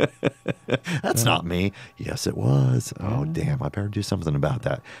 Right? That's not me. Yes, it was. Oh, damn. I better do something about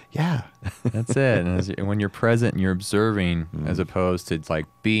that. Yeah. That's it. And when you're present and you're observing, as opposed to like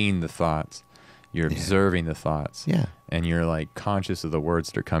being the thoughts, you're observing the thoughts. Yeah. And you're like conscious of the words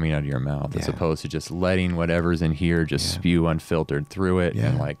that are coming out of your mouth, as Yeah. opposed to just letting whatever's in here just spew unfiltered through it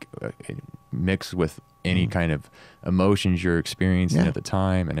and like mix with any kind of emotions you're experiencing at the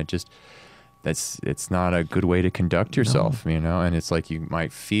time. And it's not a good way to conduct yourself, you know. And it's like, you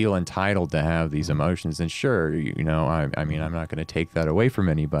might feel entitled to have these emotions, and sure, you know, I mean, I'm not going to take that away from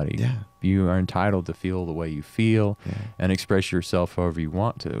anybody. Yeah. You are entitled to feel the way you feel and express yourself however you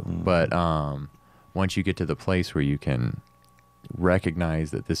want to. But once you get to the place where you can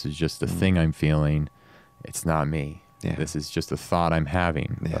recognize that this is just the thing I'm feeling, it's not me. Yeah. This is just a thought I'm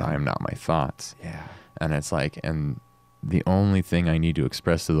having, but I am not my thoughts. Yeah. And it's like, and the only thing I need to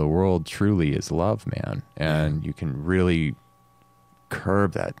express to the world truly is love, man. And you can really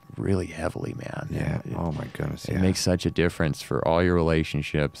curb that really heavily, man. Yeah. Oh my goodness. It makes such a difference for all your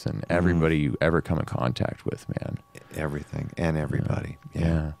relationships and everybody you ever come in contact with, man. Everything and everybody.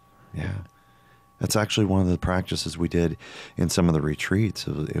 Yeah. Yeah. That's actually one of the practices we did in some of the retreats.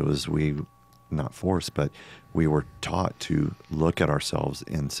 It was not forced, but we were taught to look at ourselves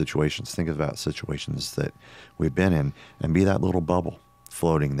in situations, think about situations that we've been in, and be that little bubble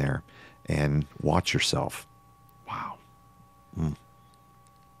floating there and watch yourself. Wow.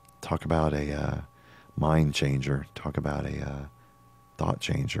 Talk about a mind changer. Talk about a thought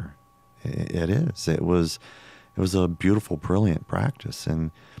changer. It is. It was a beautiful, brilliant practice.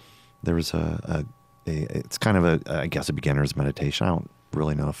 And there was it's kind of I guess a beginner's meditation. I don't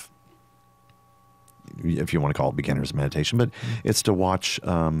really know if you want to call it beginner's meditation, but it's to watch,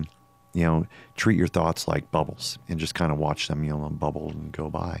 treat your thoughts like bubbles and just kind of watch them, bubble and go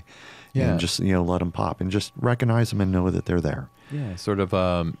by, and just, let them pop and just recognize them and know that they're there. Yeah. Sort of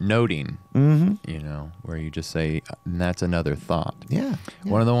noting, where you just say, that's another thought. Yeah.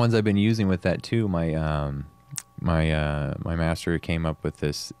 One of the ones I've been using with that too, my master came up with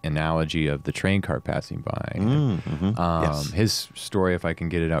this analogy of the train car passing by. His story, if I can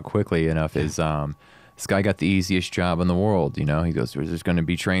get it out quickly enough, is this guy got the easiest job in the world. He goes, there's going to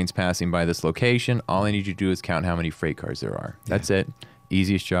be trains passing by this location. All I need you to do is count how many freight cars there are. That's it.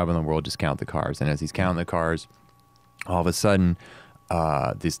 Easiest job in the world. Just count the cars. And as he's counting the cars, all of a sudden,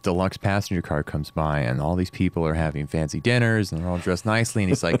 this deluxe passenger car comes by, and all these people are having fancy dinners, and they're all dressed nicely.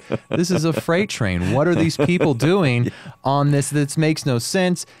 And he's like, this is a freight train. What are these people doing on this? This makes no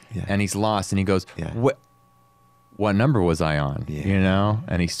sense. Yeah. And he's lost. And he goes, what number was I on?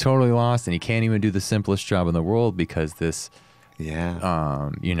 And he's totally lost, and he can't even do the simplest job in the world because this,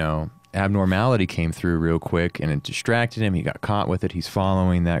 abnormality came through real quick, and it distracted him. He got caught with it. He's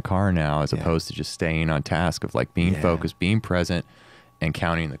following that car now, as opposed to just staying on task of like being focused, being present, and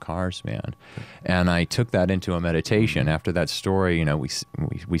counting the cars, man. And I took that into a meditation. After that story,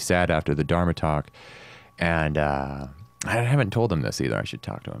 we sat after the Dharma talk, and I haven't told him this either. I should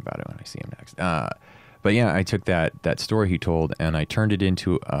talk to him about it when I see him next. But yeah, I took that story he told, and I turned it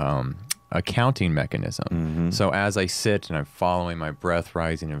into a counting mechanism. So as I sit and I'm following my breath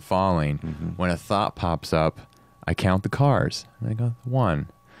rising and falling, when a thought pops up, I count the cars. And I go, 1.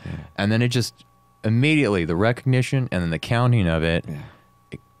 And then it just immediately, the recognition and then the counting of it,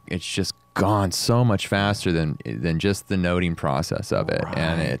 it's just gone so much faster than just the noting process of it.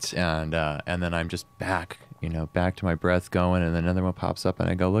 And then I'm just back you know, back to my breath going, and then another one pops up and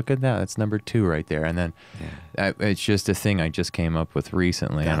I go, look at that. That's number 2 right there. And then it's just a thing I just came up with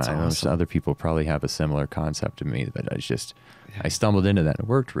recently. That's and I know awesome. other people probably have a similar concept to me, but I stumbled into that and it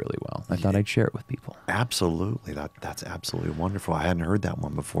worked really well. I thought I'd share it with people. Absolutely. That's absolutely wonderful. I hadn't heard that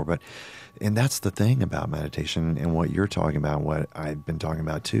one before, and that's the thing about meditation and what you're talking about, what I've been talking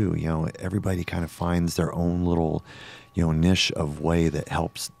about too. You know, everybody kind of finds their own little, you know, niche of way that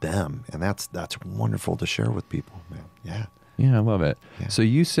helps them. And that's wonderful to share with people, man. Yeah. Yeah, I love it. Yeah. So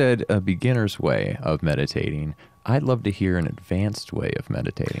you said a beginner's way of meditating. I'd love to hear an advanced way of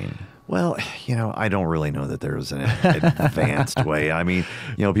meditating. Well, you know, I don't really know that there's an advanced way. I mean,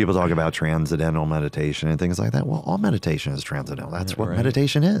 you know, people talk about transcendental meditation and things like that. Well, all meditation is transcendental. That's what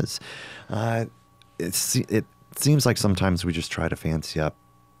meditation is. It seems like sometimes we just try to fancy up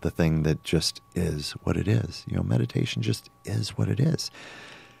the thing that just is what it is. You know, meditation just is what it is.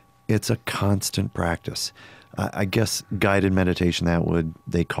 It's a constant practice. I guess guided meditation,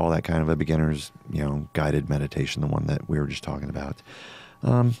 they call that kind of a beginner's, you know, guided meditation, the one that we were just talking about.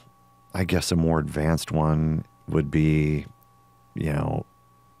 I guess a more advanced one would be, you know,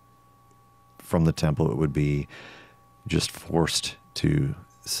 from the temple, it would be just forced to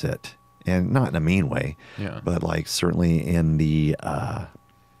sit, and not in a mean way, but like certainly in the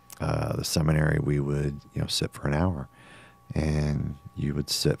seminary, we would, you know, sit for an hour, and you would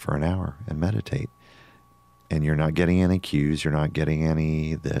sit for an hour and meditate. And you're not getting any cues. You're not getting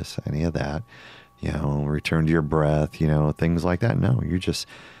any this, any of that, you know, return to your breath, you know, things like that. No, you just,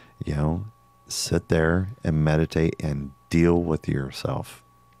 you know, sit there and meditate and deal with yourself,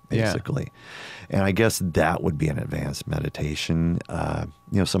 basically. And I guess that would be an advanced meditation. You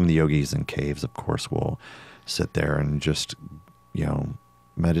know, some of the yogis in caves, of course, will sit there and just, you know,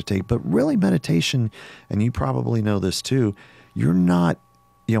 meditate. But really meditation, and you probably know this too, you're not,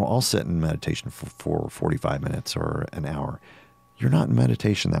 you know, I'll sit in meditation for 45 minutes or an hour. You're not in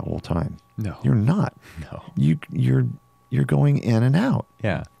meditation that whole time. No. You're not. No. You're going in and out.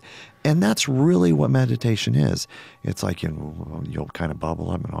 Yeah. And that's really what meditation is. It's like, you know, you'll kind of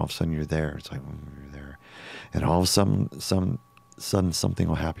bubble up and all of a sudden you're there. It's like, you're there. And all of a sudden, something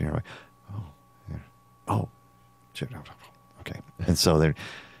will happen. You're like, oh, yeah. Oh, shit. Okay. And so they're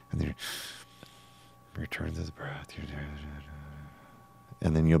return to the breath.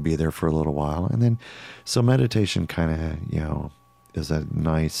 And then you'll be there for a little while. And then, so meditation kind of, you know, is a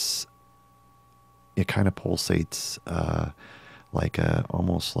nice, it kind of pulsates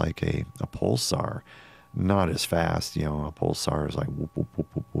almost like a pulsar, not as fast, you know, a pulsar is like whoop, whoop, whoop,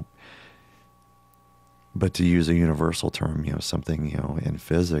 whoop, whoop. But to use a universal term, you know, something, you know, in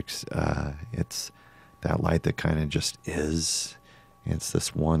physics, it's that light that kind of just is. It's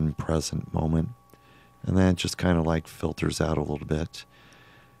this one present moment. And then it just kind of like filters out a little bit.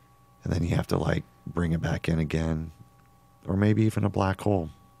 And then you have to like bring it back in again, or maybe even a black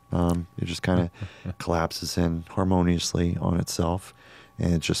hole. It just kind of collapses in harmoniously on itself,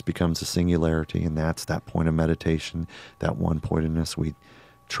 and it just becomes a singularity. And that's that point of meditation, that one pointedness we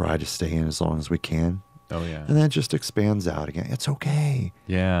try to stay in as long as we can. Oh, yeah. And then it just expands out again. It's okay.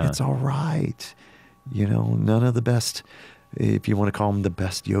 Yeah. It's all right. You know, none of the best, if you want to call them the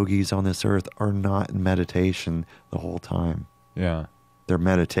best yogis on this earth, are not in meditation the whole time. Yeah. They're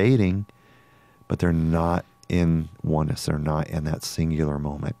meditating, but they're not in oneness. They're not in that singular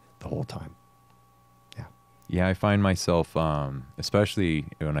moment the whole time. Yeah. Yeah, I find myself, especially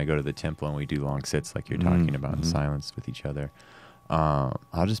when I go to the temple and we do long sits like you're talking about in silence with each other,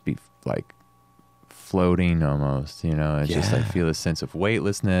 I'll just be like floating almost, you know. It's just I feel a sense of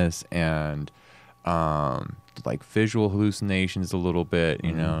weightlessness and like visual hallucinations a little bit,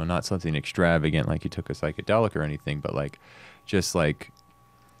 you know, not something extravagant like you took a psychedelic or anything, but like just like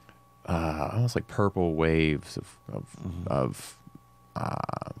almost like purple waves of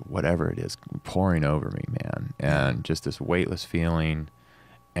whatever it is pouring over me, man. And just this weightless feeling.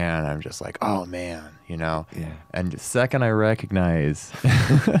 And I'm just like, oh man, you know? Yeah. And the second I recognize,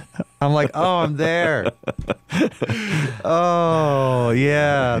 I'm like, oh, I'm there. Oh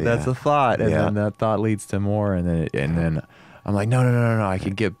yeah, that's a thought. And then that thought leads to more. And then I'm like, no, I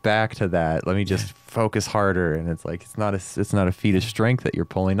can get back to that. Let me just focus harder. And it's like, it's not a feat of strength that you're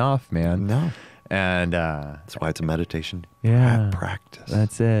pulling off, man. No. And that's why it's a meditation. Practice.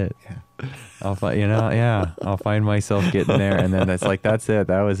 That's it. Yeah. I'll find myself getting there, and then that's it.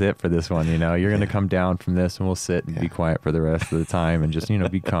 That was it for this one. You know, you're gonna come down from this, and we'll sit and be quiet for the rest of the time, and just, you know,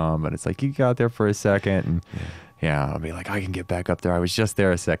 be calm. But it's like you got there for a second, and I'll be like, I can get back up there. I was just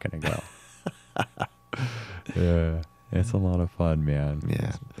there a second ago. Yeah, it's a lot of fun, man.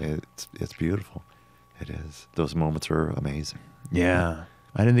 Yeah, it's beautiful. It is. Those moments are amazing. Yeah,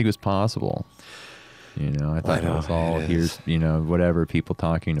 I didn't think it was possible. You know, I thought it was all here's, you know, whatever, people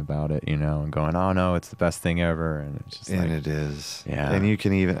talking about it, you know, and going, oh no, it's the best thing ever. And it's just and it is. Yeah. And you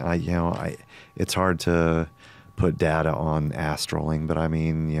can even, it's hard to put data on astraling, but I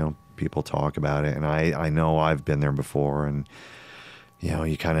mean, you know, people talk about it, and I know I've been there before, and you know,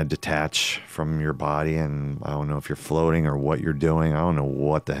 you kind of detach from your body, and I don't know if you're floating or what you're doing. I don't know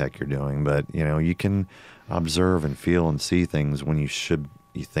what the heck you're doing, but you know, you can observe and feel and see things when you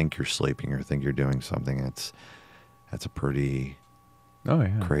think you're sleeping or think you're doing something. That's a pretty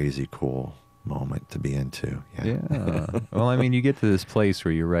crazy cool moment to be into. Yeah. Well, I mean, you get to this place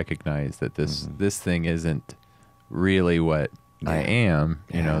where you recognize that this thing isn't really what I am.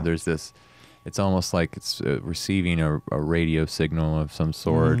 You know, there's this. It's almost like it's receiving a radio signal of some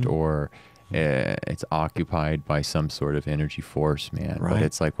sort, or it's occupied by some sort of energy force, man. Right. But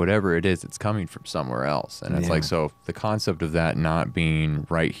it's like whatever it is, it's coming from somewhere else. And it's like, so the concept of that not being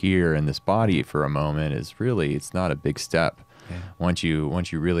right here in this body for a moment is really, it's not a big step. Yeah. Once you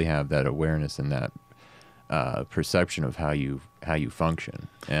really have that awareness and that perception of how you function.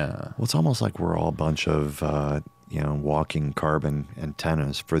 Yeah. Well, it's almost like we're all a bunch of walking carbon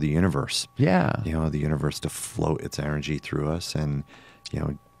antennas for the universe. Yeah. You know, the universe to float its energy through us and, you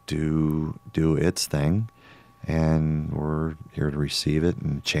know, do its thing. And we're here to receive it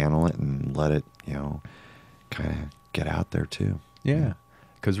and channel it and let it, you know, kind of get out there too. Yeah.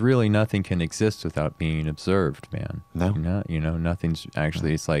 Because really nothing can exist without being observed, man. No. You know, nothing's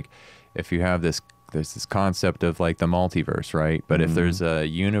actually, it's like if you have there's this concept of like the multiverse, right? But if there's a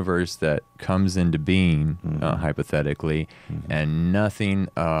universe that comes into being, hypothetically, and nothing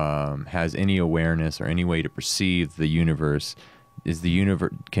has any awareness or any way to perceive the universe,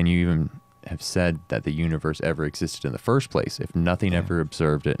 can you even have said that the universe ever existed in the first place? If nothing ever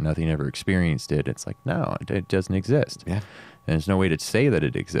observed it, nothing ever experienced it, it's like, no, it doesn't exist. Yeah. And there's no way to say that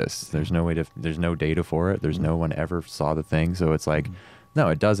it exists. There's no data for it. There's no one ever saw the thing. So it's like, no,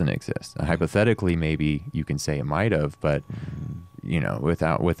 it doesn't exist. Hypothetically, maybe you can say it might have, but you know,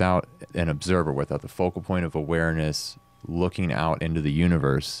 without an observer, without the focal point of awareness looking out into the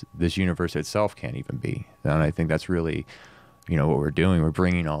universe, this universe itself can't even be. And I think that's really, you know, what we're doing. We're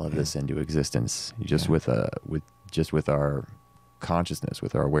bringing all of this into existence just with our consciousness,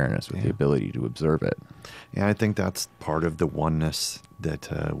 with our awareness, with the ability to observe it. Yeah, I think that's part of the oneness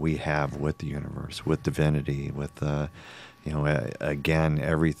that we have with the universe, with divinity, with you know, again,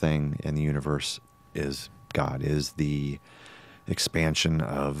 everything in the universe is God, is the expansion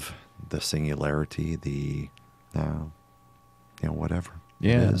of the singularity, the, you know, whatever it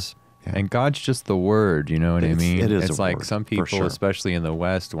is. Yeah. And God's just the word, you know what I mean? It is it's a like word, some people, especially in the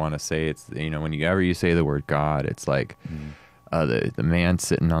West, want to say it's, you know, whenever you say the word God, it's like the man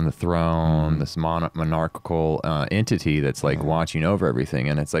sitting on the throne, this monarchical entity that's like watching over everything.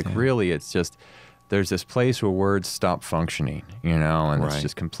 And it's like, really, it's just, there's this place where words stop functioning, you know, and it's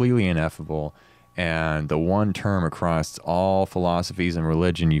just completely ineffable. And the one term across all philosophies and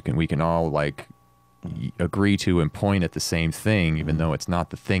religion we can all like agree to and point at the same thing, even though it's not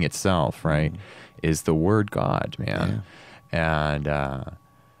the thing itself, right? Is the word God, man. And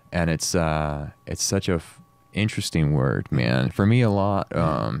it's such a interesting word, man. For me, a lot,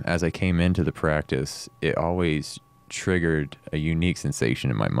 as I came into the practice, it always triggered a unique sensation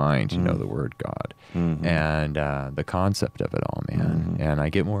in my mind, you know, the word God and the concept of it all, man. And I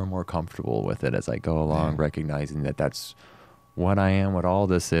get more and more comfortable with it as I go along, recognizing that that's what I am, what all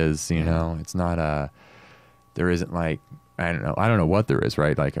this is, you know. It's not there isn't like, I don't know what there is,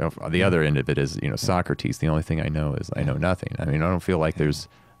 right? Like the other end of it is, you know, Socrates. The only thing I know is I know nothing. I mean, I don't feel like there's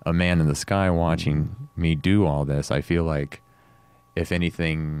a man in the sky watching me do all this. I feel like, if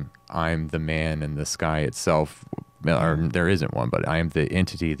anything, I'm the man in the sky itself. Or there isn't one, but I am the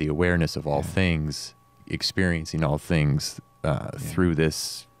entity, the awareness of all things, experiencing all things through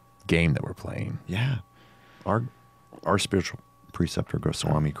this game that we're playing. Yeah. Our spiritual preceptor,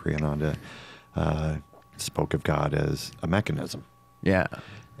 Swami Kriya spoke of God as a mechanism. Yeah.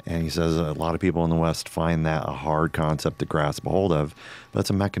 And he says a lot of people in the West find that a hard concept to grasp a hold of, but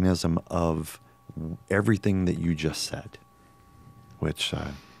it's a mechanism of everything that you just said, which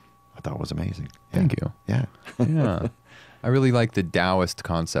I thought was amazing. Yeah. Thank you. Yeah. Yeah. I really like the Taoist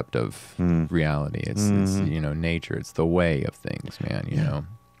concept of reality. It's you know, nature. It's the way of things, man, you know.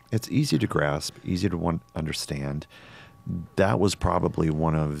 It's easy to grasp, easy to understand. That was probably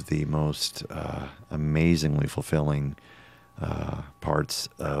one of the most amazingly fulfilling parts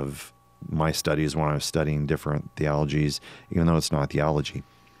of my studies when I was studying different theologies, even though it's not theology,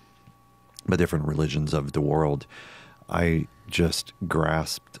 but different religions of the world. I just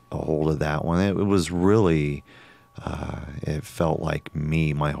grasped a hold of that one. It was really, it felt like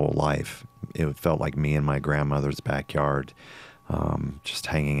me my whole life. it felt like me in my grandmother's backyard, just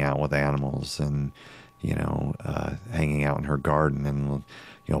hanging out with animals and, hanging out in her garden and,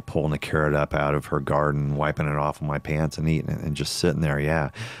 pulling a carrot up out of her garden, wiping it off with my pants and eating it and just sitting there. Yeah.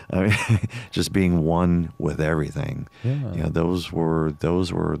 I mean, just being one with everything. Yeah. Those were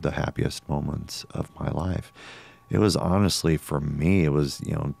the happiest moments of my life. It was honestly, for me, it was,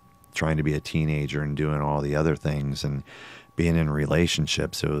 trying to be a teenager and doing all the other things and being in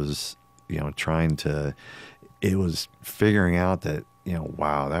relationships. It was, it was figuring out that,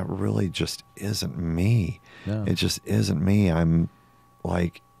 wow, that really just isn't me. No. It just isn't me. I'm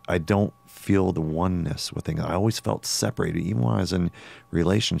like, I don't feel the oneness with things. I always felt separated, even when I was in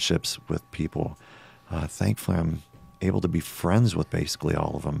relationships with people. Thankfully, I'm able to be friends with basically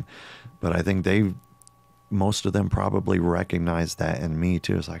all of them. But I think most of them probably recognize that in me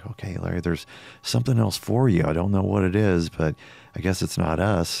too. It's like, okay, Larry, there's something else for you. I don't know what it is, but I guess it's not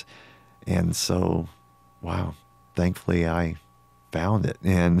us. And so, wow, thankfully I found it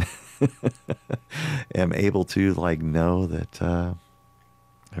and am able to know that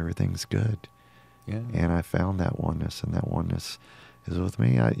everything's good. Yeah. And I found that oneness, and that oneness is with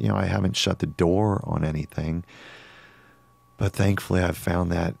me. I haven't shut the door on anything, but thankfully I've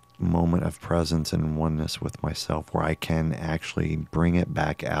found that moment of presence and oneness with myself where I can actually bring it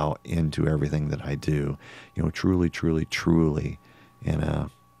back out into everything that I do, truly, truly, truly in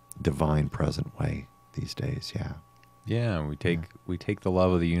a divine present way these days. Yeah. Yeah, we take the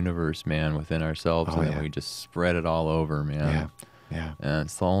love of the universe, man, within ourselves, and then we just spread it all over, man. Yeah, yeah. And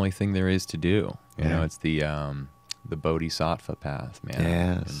it's the only thing there is to do. You know, it's the bodhisattva path, man.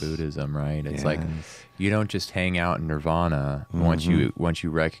 Yes. In Buddhism, right? It's like you don't just hang out in nirvana once you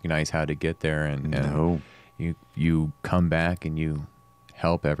recognize how to get there, and you come back and you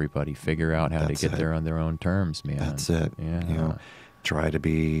help everybody figure out how to get there on their own terms, man. That's it. Yeah. Try to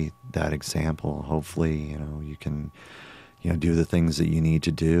be that example. Hopefully, you can, do the things that you need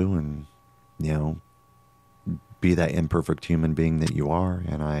to do and, be that imperfect human being that you are.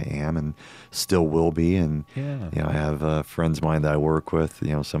 And I am and still will be. And, I have friends of mine that I work with,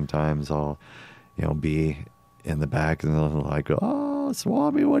 sometimes I'll, be in the back and they'll like, oh,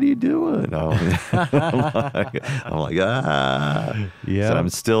 Swami, what are you doing? I'm like, Yeah. So I'm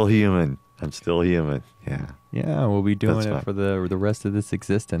still human. Yeah. Yeah, we'll be doing it for the rest of this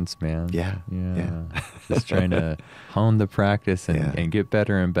existence, man. Yeah. Just trying to hone the practice and get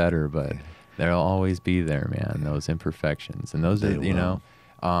better and better, but they'll always be there, man. Those imperfections, and those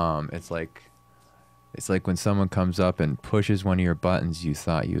it's like when someone comes up and pushes one of your buttons you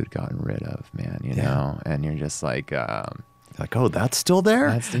thought you had gotten rid of, man. You know, and you're just like. Like, oh, that's still there?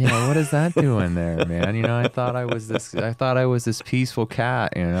 What is that doing there, man? I thought I was this peaceful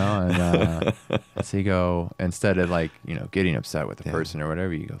cat, and so you go, instead of getting upset with the person or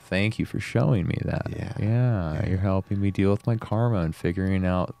whatever, you go, thank you for showing me that. Yeah. You're helping me deal with my karma and figuring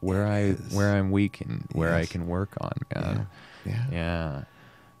out where I'm weak and where I can work on, man. Yeah.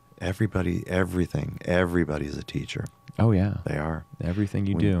 Everybody's a teacher. Oh, yeah. They are. Everything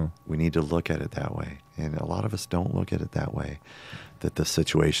you do. We need to look at it that way. And a lot of us don't look at it that way, that the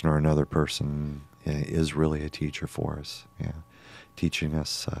situation or another person is really a teacher for us. Yeah. Teaching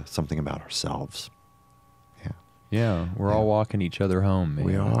us something about ourselves. Yeah. Yeah. We're all walking each other home, man.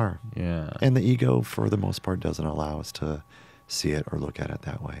 We are. Yeah. And the ego, for the most part, doesn't allow us to see it or look at it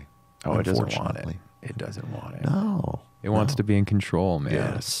that way. Oh, it doesn't want it. It doesn't want it. No. It wants to be in control, man.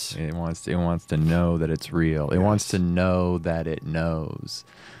 Yes. It wants to know that it's real. It wants to know that it knows.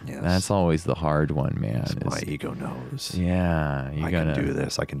 Yes. That's always the hard one, man. My ego knows. Yeah. I can do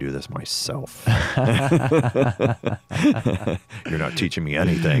this. I can do this myself. You're not teaching me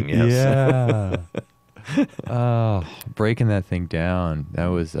anything. Yes. Yeah. Oh, breaking that thing down. That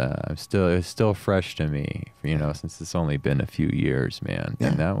was it's still fresh to me, since it's only been a few years, man. Yeah.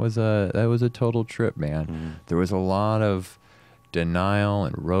 And that was a total trip, man. There was a lot of denial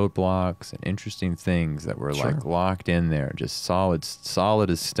and roadblocks and interesting things that were like locked in there, just solid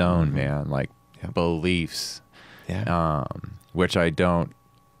as stone, man, like beliefs. Yeah. Which I don't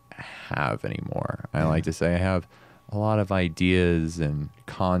have anymore. I like to say I have a lot of ideas and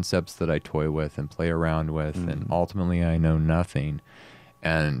concepts that I toy with and play around with, and ultimately I know nothing.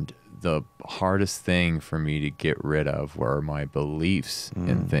 And the hardest thing for me to get rid of were my beliefs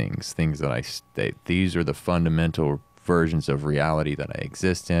in things that these are the fundamental versions of reality that I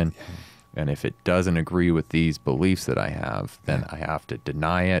exist in. And if it doesn't agree with these beliefs that I have, then I have to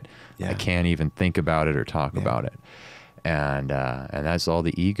deny it. I can't even think about it or talk about it. And that's all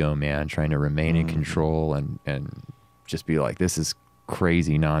the ego, man, trying to remain in control and just be like, this is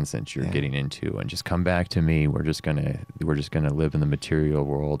crazy nonsense you're getting into, and just come back to me. We're just gonna live in the material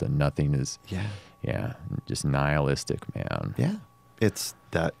world, and nothing is just nihilistic, man. Yeah, it's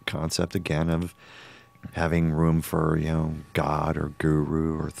that concept again of having room for, you know, God or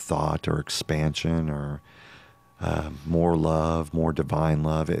guru or thought or expansion or more love, more divine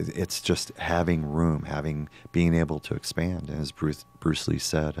love. It's just having room, being able to expand. And as Bruce Lee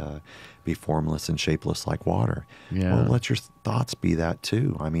said, be formless and shapeless like water. Yeah. Well, let your thoughts be that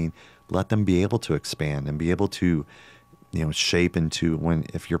too. I mean, let them be able to expand and be able to, you know, shape into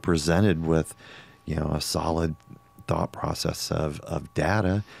if you're presented with, you know, a solid thought process of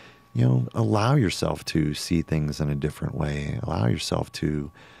data, you know, allow yourself to see things in a different way. Allow yourself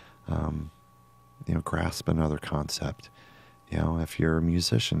to, you know, grasp another concept. You know, if you're a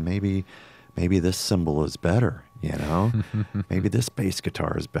musician, maybe this cymbal is better, you know. Maybe this bass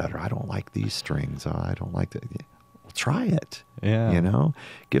guitar is better. I don't like these strings. Oh, I don't like that. Well, try it. Yeah. You know,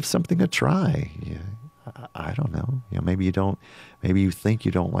 give something a try. Yeah. I don't know. You know, maybe you think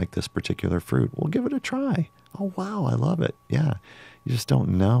you don't like this particular fruit. Well, give it a try. Oh, wow, I love it. Yeah. You just don't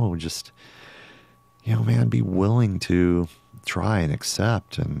know. Just, you know, man, be willing to try and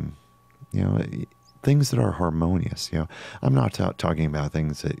accept, and, you know, things that are harmonious. You know, I'm not talking about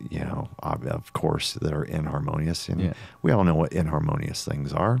things that, you know, of course, that are inharmonious. And we all know what inharmonious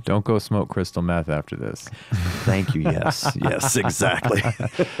things are. Don't go smoke crystal meth after this. Thank you. Yes. Yes, exactly.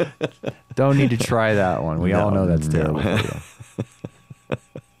 Don't need to try that one. We all know that's terrible for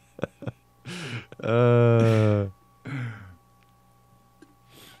you.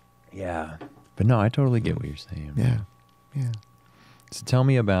 Yeah. But no, I totally get what you're saying. Yeah. Yeah. So tell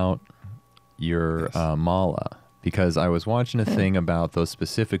me about your mala, because I was watching a thing about those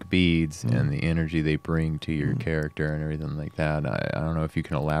specific beads and the energy they bring to your character and everything like that. I don't know if you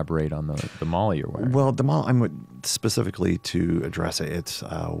can elaborate on the mala you're wearing. Well, the mala, I'm specifically to address it. It's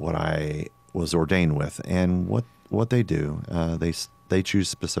what I was ordained with, and what they do. They choose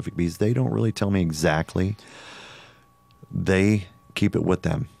specific beads. They don't really tell me exactly. They keep it with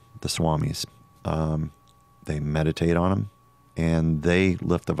them, the Swamis. They meditate on them, and they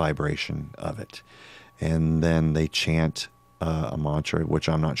lift the vibration of it. And then they chant a mantra, which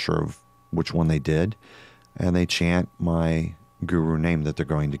I'm not sure of which one they did. And they chant my guru name that they're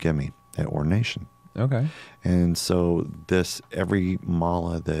going to give me at ordination. Okay. And so every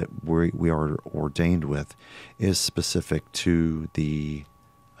mala that we are ordained with is specific to the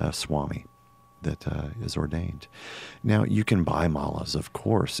Swami that is ordained. Now, you can buy malas, of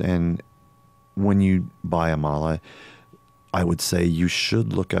course. And when you buy a mala, I would say you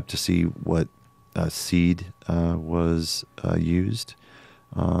should look up to see what seed was used,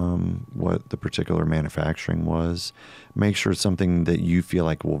 what the particular manufacturing was. Make sure it's something that you feel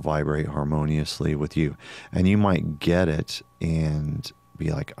like will vibrate harmoniously with you. And you might get it and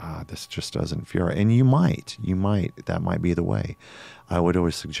be like, this just doesn't feel right. And you might, that might be the way. I would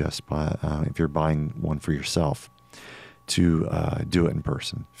always suggest, if you're buying one for yourself, to do it in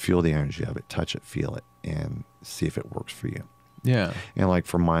person. Feel the energy of it, touch it, feel it, and see if it works for you. Yeah. And like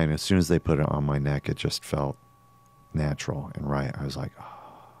for mine, as soon as they put it on my neck, it just felt natural and right. I was like,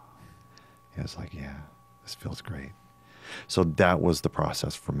 yeah, this feels great. So that was the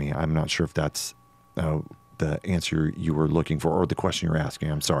process for me. I'm not sure if that's the answer you were looking for, or the question you're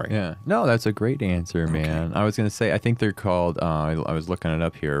asking. I'm sorry. Yeah. No, that's a great answer, man. Okay. I was going to say, I think they're called, I was looking it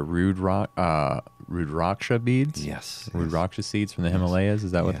up here, Rudraksha beads? Yes. Rudraksha seeds from the Himalayas?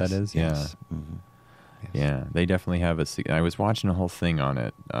 Is that what that is? Yes. Yeah. Mm-hmm. Yes. Yeah, they definitely have I was watching a whole thing on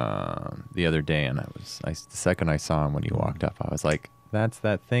it the other day, and the second I saw him when he walked up, I was like, that's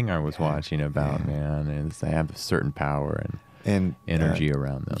that thing I was watching about, man. And they have a certain power and energy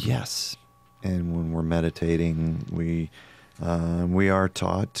around them. Yes. And when we're meditating, we are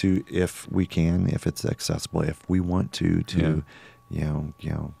taught to, if we can, if it's accessible, if we want to you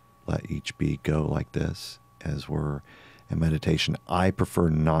know, let each beat go like this as we're in meditation. I prefer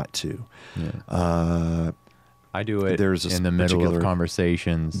not to. Yeah. I do it in the middle of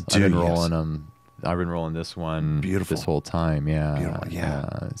conversations. I've been rolling them. I've been rolling this one this whole time. Yeah. Beautiful.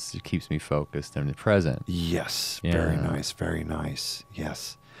 Yeah. It keeps me focused and present. Yes. Yeah. Very nice. Very nice.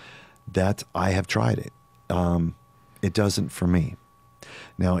 Yes. That I have tried it. It doesn't for me.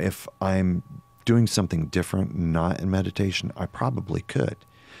 Now, if I'm doing something different, not in meditation, I probably could.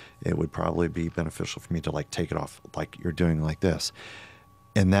 It would probably be beneficial for me to like take it off like you're doing like this.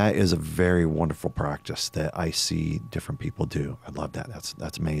 And that is a very wonderful practice that I see different people do. I love that.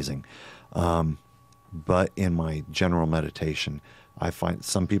 That's amazing. But in my general meditation, I find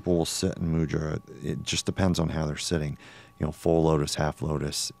some people will sit in mudra. It just depends on how they're sitting. You know, full lotus, half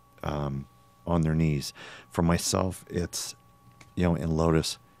lotus, on their knees. For myself, it's in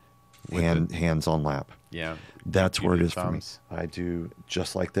lotus, hands on lap. Yeah. That's You where it do is for me. thumbs. I do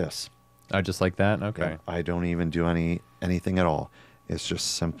just like this. Oh, just like that? Okay. Yeah, I don't even do anything at all. It's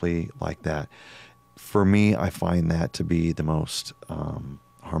just simply like that. For me, I find that to be the most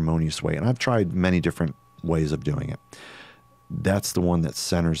harmonious way. And I've tried many different ways of doing it. That's the one that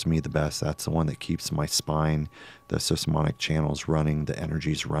centers me the best. That's the one that keeps my spine, the systematic channels running, the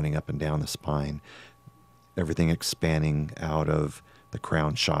energies running up and down the spine, everything expanding out of the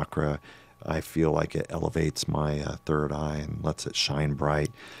crown chakra. I feel like it elevates my third eye and lets it shine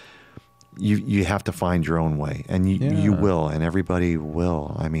bright. You have to find your own way, and you will, and everybody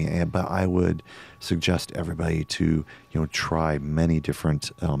will. I mean, but I would suggest everybody to try many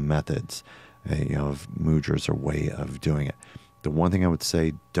different methods, of mudras or way of doing it. The one thing I would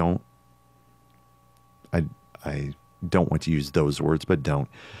say, I don't want to use those words, but don't.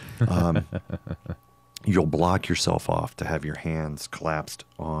 You'll block yourself off to have your hands collapsed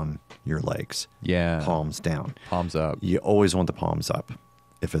on your legs. Yeah. Palms down. Palms up. You always want the palms up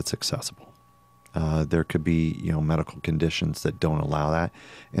if it's accessible. There could be, medical conditions that don't allow that.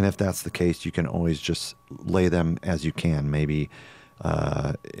 And if that's the case, you can always just lay them as you can. Maybe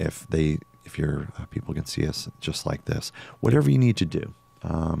if people can see us just like this, whatever you need to do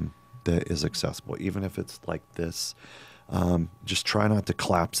that is accessible, even if it's like this, just try not to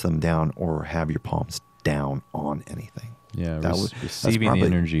collapse them down or have your palms down on anything. Yeah, receiving the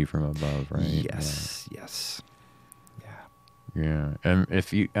energy from above, right? Yes, yes. Yeah,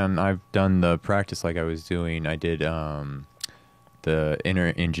 and I've done the practice like I was doing. I did the inner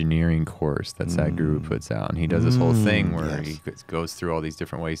engineering course that Sadhguru puts out, and he does this whole thing where he goes through all these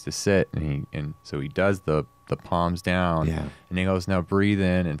different ways to sit, and so he does the palms down, and he goes, now breathe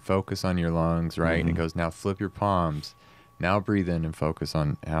in and focus on your lungs, right? And he goes, now flip your palms. Now breathe in and focus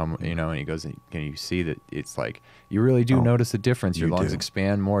on how, and he goes, can you see that it's like, you really do notice a difference. Your lungs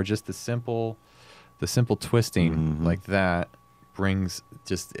expand more. Just the simple twisting like that brings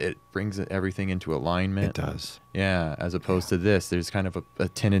everything into alignment. It does. Yeah. As opposed to this, there's kind of a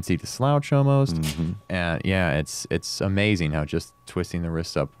tendency to slouch almost. And it's amazing how just twisting the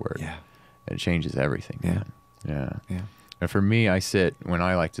wrists upward, it changes everything. Yeah. And for me, when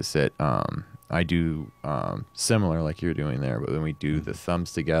I like to sit, I do similar like you're doing there, but then we do the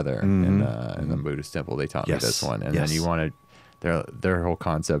thumbs together in the Buddhist temple. They taught me this one, and then you want to. Their whole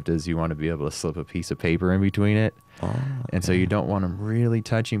concept is you want to be able to slip a piece of paper in between it, and so you don't want them really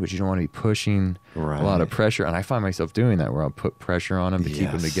touching, but you don't want to be pushing a lot of pressure. And I find myself doing that where I'll put pressure on them to keep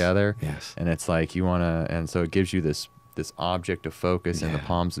them together. And it's like you want to, and so it gives you this object of focus in the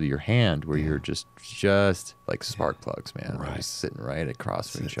palms of your hand where you're just like spark plugs, man. Right. Just sitting right across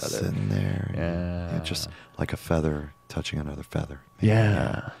from each other. Sitting there. Yeah. Just like a feather touching another feather.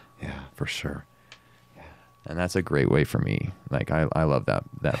 Yeah, for sure. And that's a great way for me. Like I love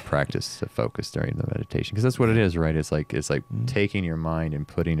that practice to focus during the meditation, because that's what it is, right? It's like taking your mind and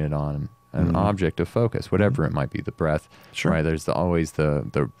putting it on an object of focus, whatever it might be, the breath. Sure. Right. There's always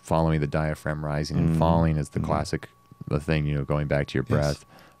the following the diaphragm rising and falling is the classic the thing, going back to your breath,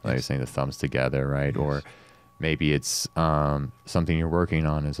 like you're saying, the thumbs together, right? Or maybe it's something you're working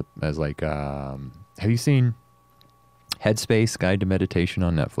on as like, have you seen Headspace Guide to Meditation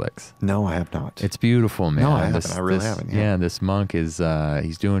on Netflix? No, I have not. It's beautiful, man. No, I haven't. I really haven't. Yeah, this monk is,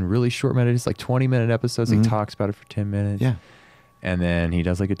 he's doing really short meditations, like 20-minute episodes. He talks about it for 10 minutes. Yeah. And then he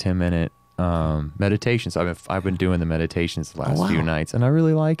does like a 10-minute meditation. So I've been doing the meditations the last few nights, and I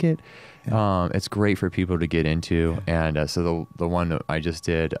really like it. It's great for people to get into. And so the one that I just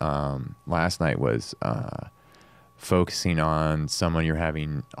did last night was focusing on someone you're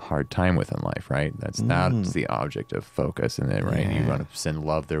having a hard time with in life, right? That's the object of focus. And then, right, you want to send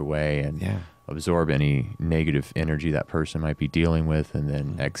love their way and absorb any negative energy that person might be dealing with, and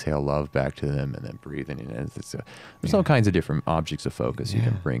then exhale love back to them, and then breathe in. There's all kinds of different objects of focus you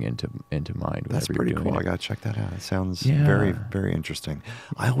can bring into mind. That's pretty cool. I got to check that out. It sounds very, very interesting.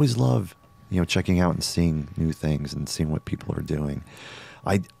 I always love, checking out and seeing new things and seeing what people are doing.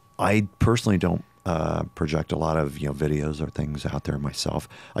 I personally don't project a lot of videos or things out there myself.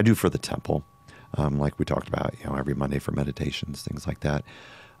 I do for the temple, like we talked about, every Monday for meditations, things like that.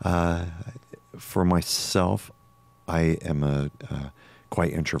 For myself, I am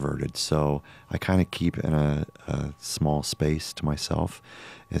quite introverted, so I kind of keep in a small space to myself,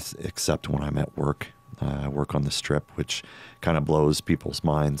 except when I'm at work. I work on the Strip, which kind of blows people's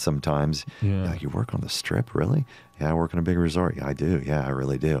minds sometimes. Yeah. Like, you work on the Strip, really? Yeah, I work in a big resort. Yeah, I do. Yeah, I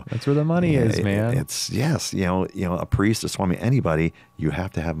really do. That's where the money is, man. Yes. A priest, a Swami, anybody, you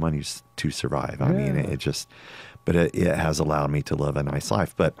have to have money to survive. I mean, it has allowed me to live a nice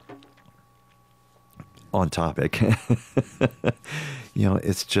life. But on topic.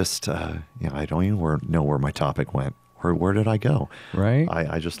 It's just, I don't even know where my topic went. Where did I go? Right.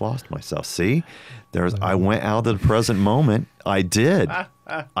 I just lost myself. See, I went out of the present moment. I did.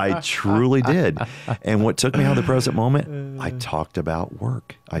 I truly did. And what took me out of the present moment, I talked about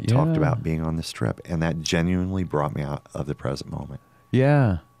work. I talked about being on this trip, and that genuinely brought me out of the present moment.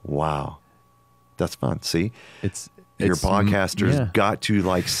 Yeah. Wow. That's fun. See, your it's podcasters got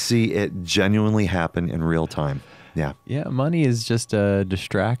to see it genuinely happen in real time. Yeah. Yeah. Money is just a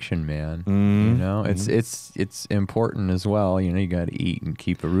distraction, man. It's important as well. You got to eat and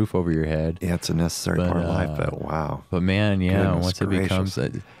keep a roof over your head. Yeah, it's a necessary part of life, but wow. But man, once it becomes,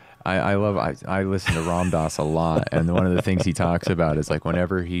 I listen to Ram Dass a lot, and one of the things he talks about is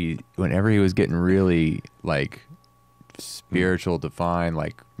whenever he was getting really spiritual, divine,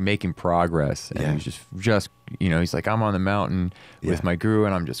 making progress, and he's just he's like, I'm on the mountain with my guru,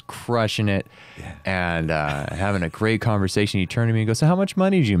 and I'm just crushing it, and having a great conversation. He'd turn to me and go, so how much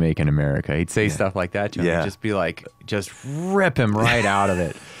money did you make in America? He'd say stuff like that to him. He'd just be like, just rip him right out of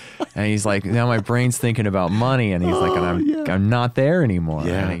it. And he's like, now my brain's thinking about money, and he's like, and I'm not there anymore.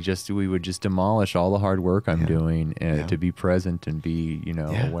 And we would just demolish all the hard work I'm doing to be present and be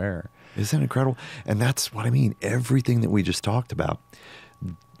aware. Isn't that incredible? And that's what I mean. Everything that we just talked about,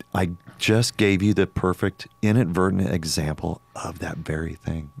 I just gave you the perfect inadvertent example of that very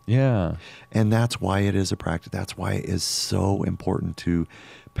thing. Yeah. And that's why it is a practice. That's why it is so important to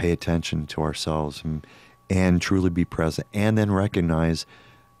pay attention to ourselves and truly be present, and then recognize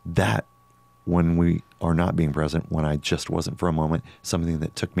that when we are not being present, when I just wasn't for a moment, something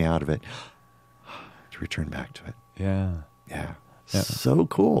that took me out of it, to return back to it. Yeah. Yeah. So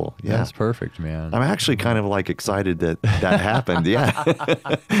cool. Yeah. That's perfect, man. I'm actually kind of excited that happened. Yeah.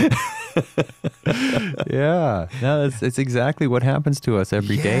 Yeah. No, it's exactly what happens to us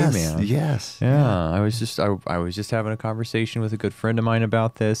every day, man. Yes. Yeah. I was just having a conversation with a good friend of mine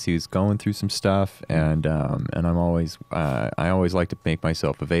about this. He was going through some stuff, and I always like to make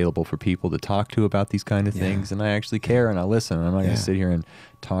myself available for people to talk to about these kind of things, and I actually care and I listen. I'm not going to sit here and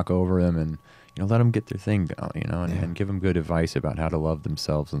talk over them and let them get their thing down, and give them good advice about how to love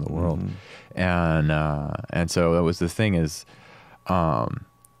themselves in the world. And so that was the thing is,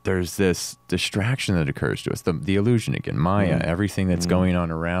 there's this distraction that occurs to us, the illusion again, Maya, everything that's going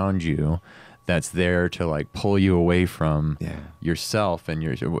on around you that's there to pull you away from yourself and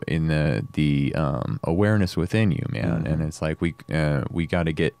in the awareness within you, man. And it's we got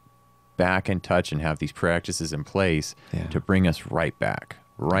to get back in touch and have these practices in place to bring us right back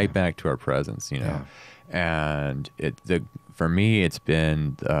to our presence, And for me, it's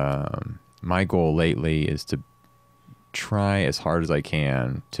been my goal lately is to try as hard as I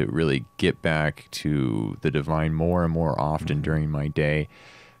can to really get back to the divine more and more often during my day,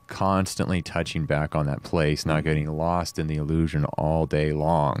 constantly touching back on that place, not getting lost in the illusion all day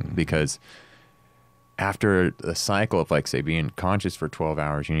long. Because after the cycle of say being conscious for 12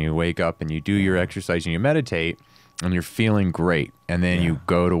 hours, you wake up and you do your exercise and you meditate, and you're feeling great, and then you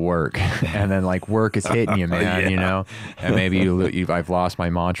go to work, and then work is hitting you, man, and maybe I've lost my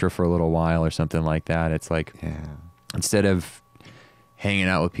mantra for a little while or something like that. It's instead of hanging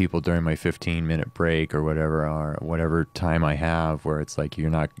out with people during my 15-minute break or whatever time I have, where it's you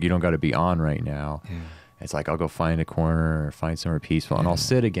don't got to be on right now. It's I'll go find a corner or find somewhere peaceful, and I'll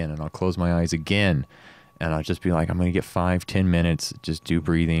sit again, and I'll close my eyes again, and I'll just be I'm going to get 5-10 minutes, just do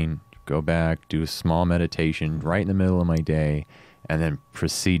breathing, go back, do a small meditation right in the middle of my day, and then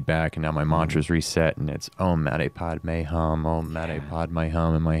proceed back. And now my mantra's reset, and it's Om Mani Padme Hum, Om Mani Padme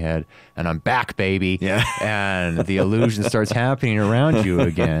Hum in my head, and I'm back, baby. Yeah. And the illusion starts happening around you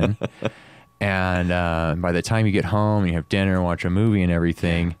again. And by the time you get home, you have dinner, watch a movie, and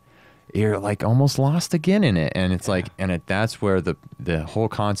everything, you're almost lost again in it. And it's that's where the whole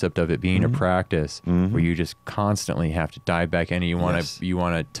concept of it being a practice, where you just constantly have to dive back in. And you want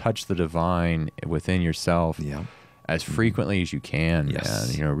to touch the divine within yourself as frequently as you can,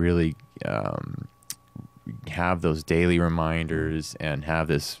 and really have those daily reminders and have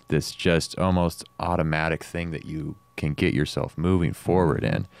this just almost automatic thing that you can get yourself moving forward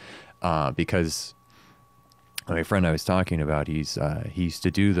in, because my friend I was talking about, he used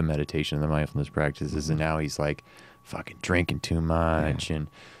to do the meditation and the mindfulness practices, and now he's fucking drinking too much and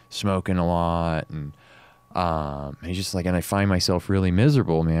smoking a lot, and he's just and I find myself really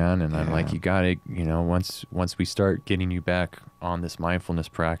miserable, man. And I'm you gotta, once we start getting you back on this mindfulness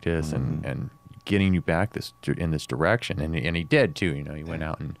practice and getting you back in this direction, and he did too, he went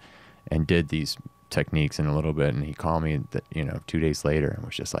out and did these techniques in a little bit, and he called me 2 days later and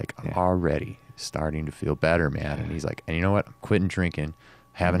was just I'm already starting to feel better, man. And he's and you know what, I'm quitting drinking,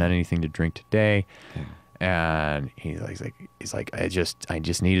 haven't had anything to drink today, And he's like, I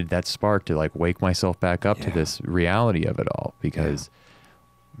just needed that spark to like wake myself back up to this reality of it all, because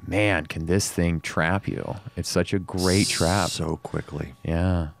man, can this thing trap you? It's such a great trap. So quickly.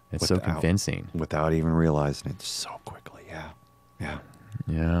 Yeah. It's so convincing. Without even realizing it, so quickly. Yeah.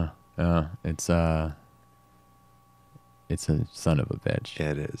 Yeah. Yeah. It's a son of a bitch.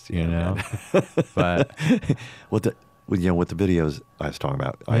 It is. You know? But with the videos I was talking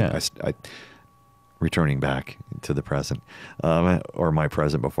about, I returning back to the present, or my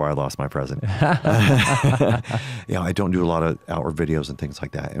present before I lost my present. I don't do a lot of outward videos and things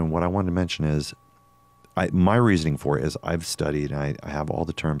like that. And what I wanted to mention is, my reasoning for it is I've studied, and I have all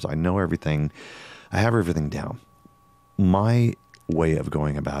the terms. I know everything. I have everything down. My way of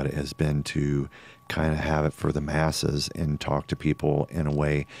going about it has been to kind of have it for the masses and talk to people in a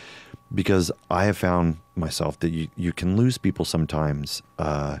way, because I have found myself that you can lose people sometimes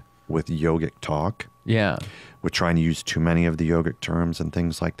with yogic talk. Yeah. With trying to use too many of the yogic terms and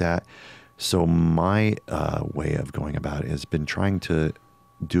things like that. So my way of going about it has been trying to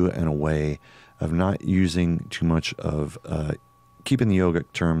do it in a way of not using too much of, keeping the yogic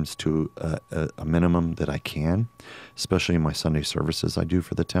terms to a minimum that I can, especially in my Sunday services I do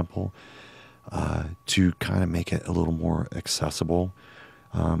for the temple, to kind of make it a little more accessible.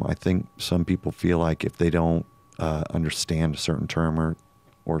 I think some people feel like if they don't understand a certain term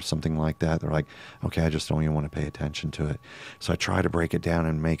or something like that, they're like, okay, I just don't even want to pay attention to it. So I try to break it down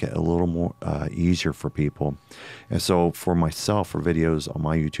and make it a little more easier for people. And so for myself, for videos on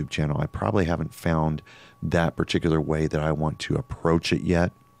my YouTube channel, I probably haven't found that particular way that I want to approach it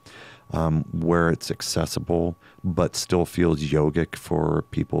yet, where it's accessible but still feels yogic for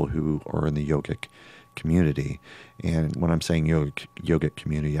people who are in the yogic community. And when I'm saying yogic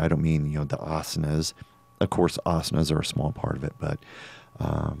community, I don't mean the asanas. Of course, asanas are a small part of it, but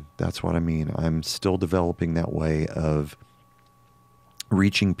that's what I mean. I'm still developing that way of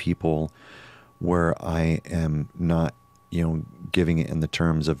reaching people where I am not, giving it in the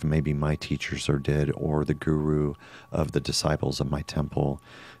terms of maybe my teachers did, or the guru of the disciples of my temple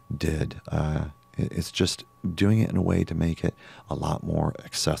did. It's just doing it in a way to make it a lot more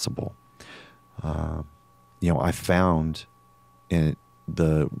accessible. I found in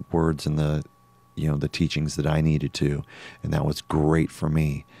the words and the teachings that I needed to, and that was great for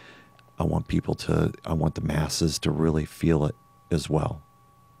me. I want the masses to really feel it as well.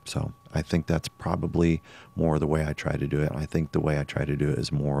 So I think that's probably more the way I try to do it. I think the way I try to do it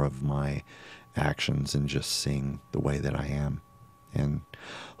is more of my actions and just seeing the way that I am. And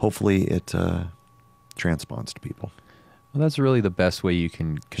hopefully it transponds to people. Well, that's really the best way you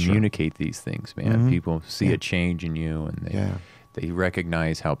can communicate these things, man. Mm-hmm. People see a change in you, and they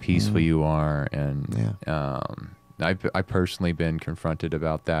recognize how peaceful you are. And I've personally been confronted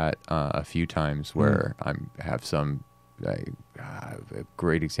about that a few times, where a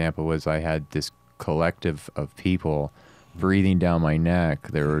great example was I had this collective of people breathing down my neck.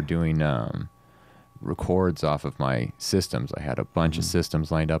 They were doing records off of my systems. I had a bunch of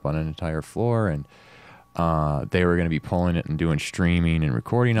systems lined up on an entire floor, and they were going to be pulling it and doing streaming and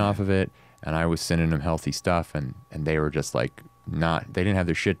recording off of it. And I was sending them healthy stuff, and they were just like, they didn't have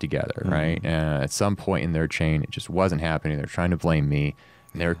their shit together, right? And at some point in their chain, it just wasn't happening. They're trying to blame me.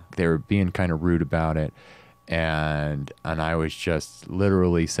 And they were being kind of rude about it. And I was just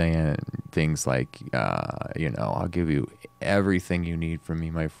literally saying things like, I'll give you everything you need from me,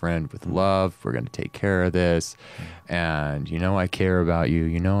 my friend, with love. We're going to take care of this. And, I care about you.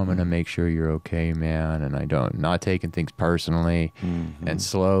 I'm going to make sure you're okay, man. And not taking things personally. And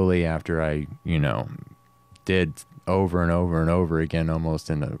slowly, after I, did over and over and over again, almost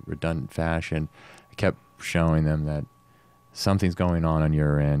in a redundant fashion, I kept showing them that something's going on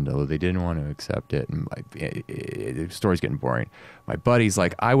your end, although they didn't want to accept it. And the story's getting boring. My buddy's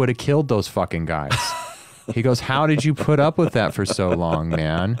like, I would have killed those fucking guys. He goes, how did you put up with that for so long,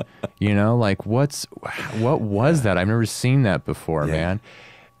 man? What was that? I've never seen that before, man.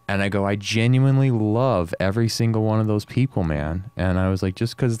 And I go, I genuinely love every single one of those people, man. And I was like,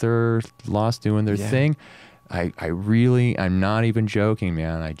 just because they're lost doing their thing, I'm not even joking,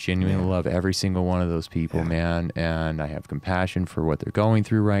 man. I genuinely love every single one of those people, man. And I have compassion for what they're going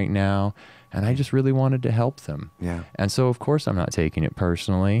through right now. And I just really wanted to help them. Yeah. And so, of course, I'm not taking it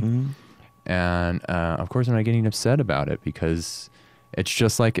personally. And, of course, I'm not getting upset about it, because it's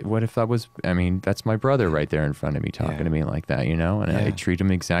just like, what if that's my brother right there in front of me talking to me like that, And I treat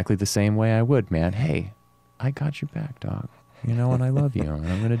him exactly the same way I would, man. Hey, I got your back, dog. And I love you. And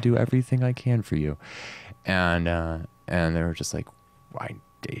I'm going to do everything I can for you. And they were just like, why,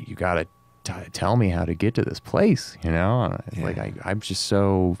 you got to tell me how to get to this place, Like, I'm just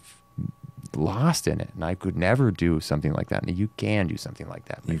so lost in it, and I could never do something like that. And you can do something like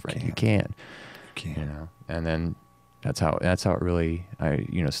that, my friend. You can. You know, and then that's how it really,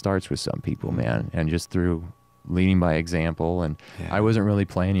 starts with some people, man, and just through leading by example. And I wasn't really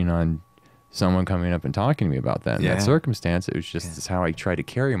planning on someone coming up and talking to me about that in that circumstance. It was just this how I try to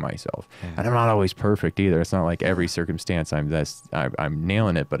carry myself, and I'm not always perfect either. It's not like every circumstance I'm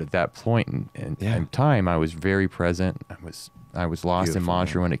nailing it, but at that point in time, I was very present. I was lost in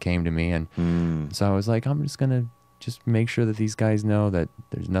mantra when it came to me, and so I was like, I'm just gonna make sure that these guys know that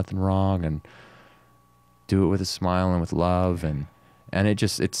there's nothing wrong, and do it with a smile and with love, and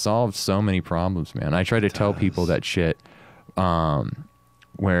it solved so many problems, man. I try to tell people that shit,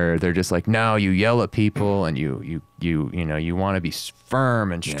 where they're just like, no, you yell at people, and you want to be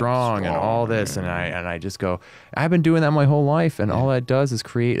firm and strong and all this, and I just go, I've been doing that my whole life, and all that does is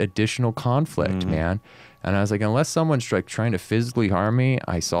create additional conflict, man. And I was like, unless someone's like trying to physically harm me,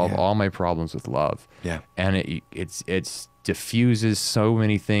 I solve all my problems with love. And it diffuses so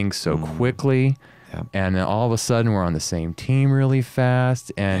many things so quickly. And then all of a sudden we're on the same team really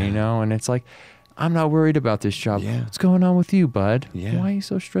fast, and and it's like, I'm not worried about this job. What's going on with you, bud? Why are you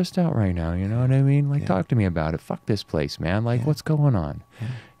so stressed out right now? You know what I mean? Like, talk to me about it. Fuck this place, man. Like, what's going on?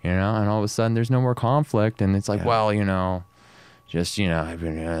 And all of a sudden there's no more conflict, and it's like, well, I've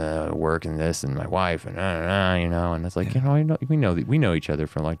been working this, and my wife, and and it's like, we know each other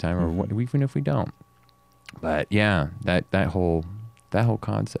for a long time, or even if we don't. But that whole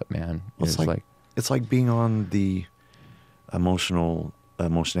concept, man. It's like being on the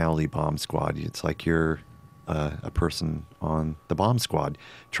emotionality bomb squad. It's like you're a person on the bomb squad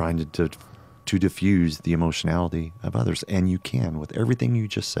trying to diffuse the emotionality of others, and you can with everything you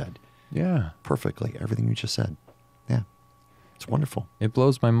just said. Perfectly, everything you just said. It's wonderful. It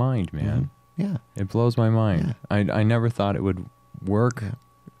blows my mind, man. It blows my mind. I never thought it would work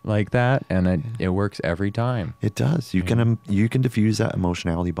like that, and it works every time. It does. You can diffuse that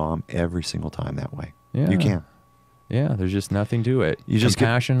emotionality bomb every single time that way. You can. There's just nothing to it. You just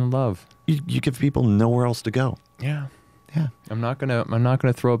compassion and love. You give people nowhere else to go. I'm not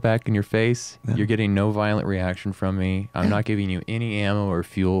gonna throw it back in your face. You're getting no violent reaction from me. I'm not giving you any ammo or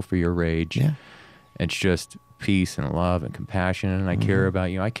fuel for your rage. It's just peace and love and compassion, and I care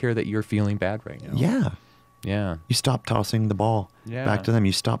about you. I care that you're feeling bad right now. You stop tossing the ball back to them.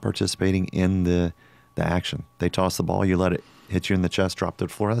 You stop participating in the action. They toss the ball, you let it hit you in the chest, drop to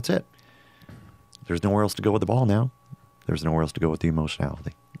the floor. That's it. There's nowhere else to go with the ball now. There's nowhere else to go with the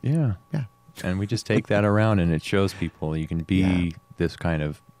emotionality. And we just take that around, and it shows people you can be this kind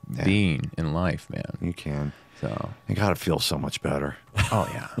of being in life, man. You can. So you gotta feel so much better. Oh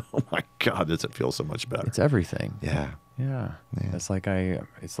yeah. Oh my God, does it feel so much better? It's everything. Yeah. It's like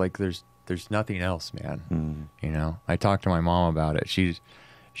there's nothing else, man. I talked to my mom about it.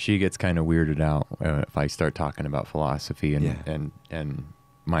 She gets kind of weirded out if I start talking about philosophy and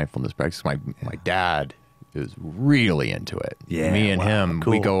mindfulness practice. My dad is really into it. Me and him,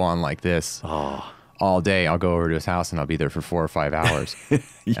 we go on like this all day. I'll go over to his house, and I'll be there for 4 or 5 hours.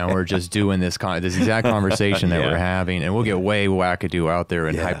 And we're just doing this exact conversation that we're having, and we'll get way wackadoo out there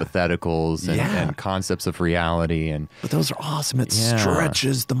and hypotheticals and concepts of reality. But those are awesome. It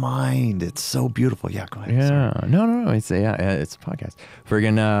stretches the mind. It's so beautiful. Go ahead. No. It's a podcast.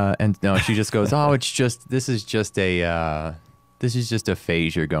 And no, she just goes, oh, this is just a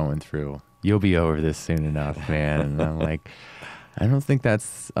phase you're going through. You'll be over this soon enough, man. And I'm like, I don't think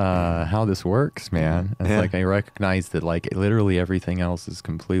that's how this works, man. It's like I recognize that literally everything else is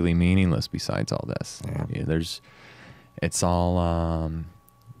completely meaningless besides all this. It's all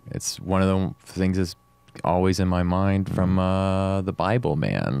it's one of the things that's always in my mind from the Bible,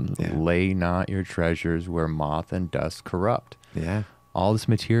 man. Lay not your treasures where moth and dust corrupt. All this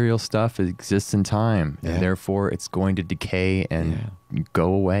material stuff exists in time, and therefore it's going to decay and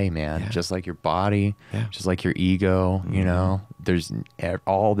go away, man. Just like your body, just like your ego, there's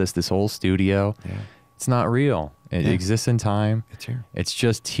all this whole studio. It's not real. It exists in time. It's here. It's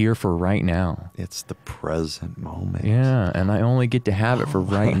just here for right now. It's the present moment. And I only get to have it for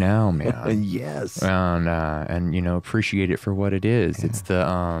right now, man. Yes. And appreciate it for what it is. It's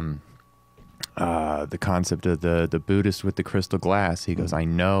the concept of the Buddhist with the crystal glass. He goes, I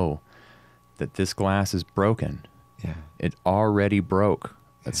know that this glass is broken. It already broke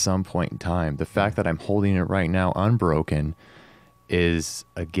at some point in time. The fact that I'm holding it right now unbroken is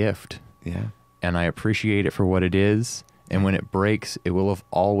a gift. And I appreciate it for what it is. And when it breaks, it will have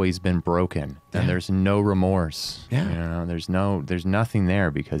always been broken. And there's no remorse. There's nothing there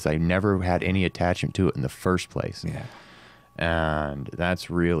because I never had any attachment to it in the first place. And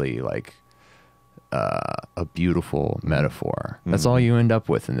that's really like a a beautiful metaphor. That's all you end up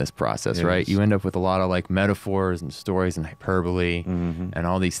with in this process, right? You end up with a lot of like metaphors and stories and hyperbole and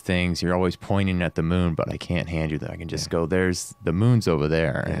all these things. You're always pointing at the moon, but I can't hand you that. I can just go, there's the moon's over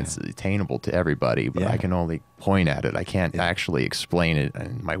there and it's attainable to everybody, but I can only point at it. I can't actually explain it,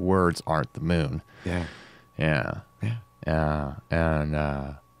 and my words aren't the moon. And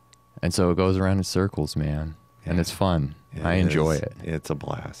so it goes around in circles, man. And it's fun. I enjoy it. It's a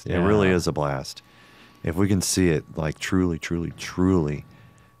blast. It really is a blast. If we can see it like truly, truly, truly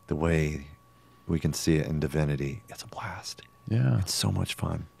the way we can see it in divinity, it's a blast. Yeah. It's so much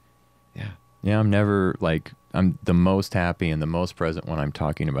fun. Yeah. Yeah, I'm the most happy and the most present when I'm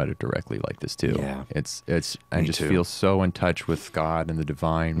talking about it directly like this too. Yeah. I just feel so in touch with God and the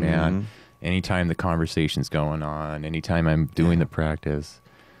divine, man. Anytime the conversation's going on, anytime I'm doing the practice.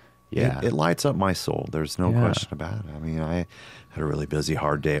 Yeah. It lights up my soul. There's no question about it. I mean, I had a really busy,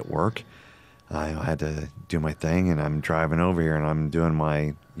 hard day at work. I had to do my thing, and I'm driving over here, and I'm doing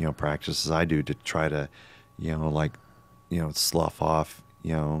my, practices I do to try to, slough off,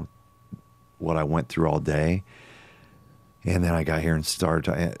 what I went through all day. And then I got here and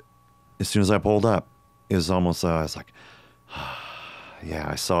started as soon as I pulled up, it was almost, I was like, yeah,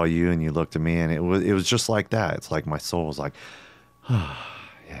 I saw you and you looked at me, and it was just like that. It's like my soul was like,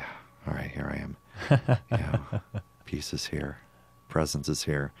 yeah, all right, here I am. Peace is here. Presence is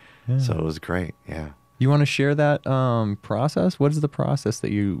here. Yeah. So it was great. Yeah. You want to share that process? What is the process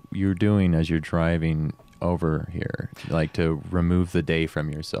that you're doing as you're driving over here, like to remove the day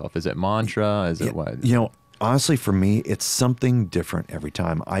from yourself? Is it mantra? Is it what? Honestly, for me, it's something different every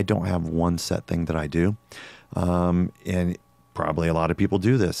time. I don't have one set thing that I do. And probably a lot of people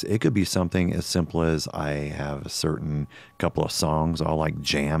do this. It could be something as simple as I have a certain couple of songs I'll like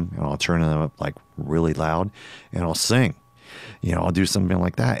jam, and I'll turn them up like really loud, and I'll sing. I'll do something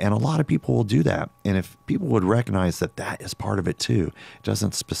like that. And a lot of people will do that. And if people would recognize that that is part of it too, it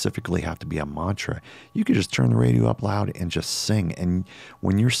doesn't specifically have to be a mantra. You could just turn the radio up loud and just sing. And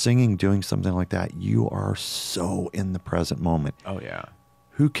when you're singing, doing something like that, you are so in the present moment. Oh, yeah.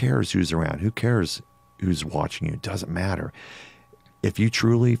 Who cares who's around? Who cares who's watching you? It doesn't matter. If you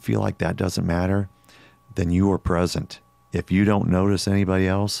truly feel like that doesn't matter, then you are present. If you don't notice anybody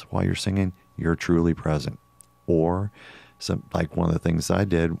else while you're singing, you're truly present. Or like one of the things I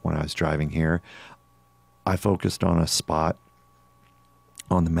did when I was driving here, I focused on a spot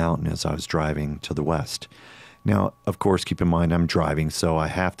on the mountain as I was driving to the west. Now, of course, keep in mind I'm driving, so I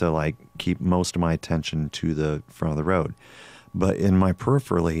have to like keep most of my attention to the front of the road. But in my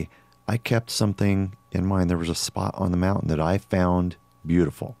peripherally, I kept something in mind. There was a spot on the mountain that I found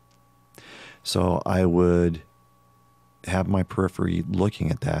beautiful. So I would have my periphery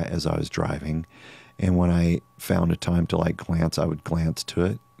looking at that as I was driving. And when I found a time to like glance, I would glance to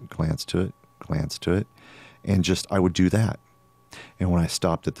it, glance to it, glance to it. And I would do that. And when I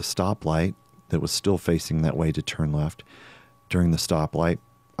stopped at the stoplight that was still facing that way to turn left, during the stoplight,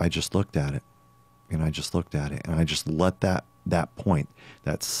 I just looked at it. And I just looked at it. And I just let that point,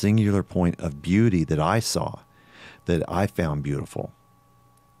 that singular point of beauty that I saw, that I found beautiful,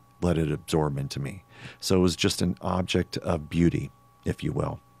 let it absorb into me. So it was just an object of beauty, if you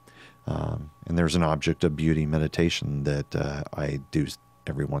will. And there's an object of beauty meditation that I do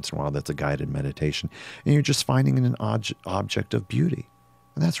every once in a while. That's a guided meditation. And you're just finding an object of beauty.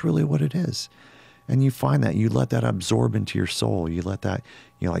 And that's really what it is. And you find that. You let that absorb into your soul. You let that,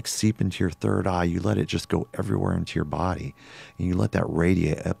 like seep into your third eye. You let it just go everywhere into your body. And you let that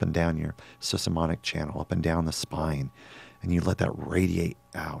radiate up and down your systematic channel, up and down the spine. And you let that radiate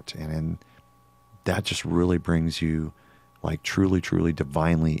out. And that just really brings you like truly, truly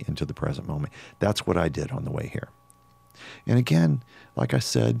divinely into the present moment. That's what I did on the way here. And again, like I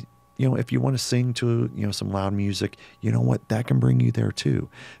said, if you want to sing to, some loud music, you know what? That can bring you there too,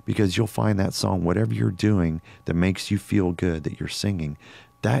 because you'll find that song, whatever you're doing that makes you feel good, that you're singing,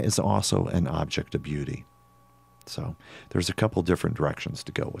 that is also an object of beauty. So there's a couple different directions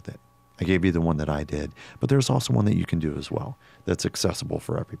to go with it. I gave you the one that I did, but there's also one that you can do as well that's accessible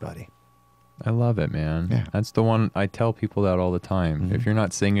for everybody. I love it, man. Yeah. That's the one I tell people that all the time. Mm-hmm. If you're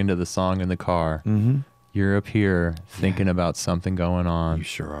not singing to the song in the car, you're up here thinking about something going on. You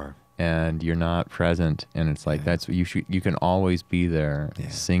sure are. And you're not present. And it's like, that's what you can always be there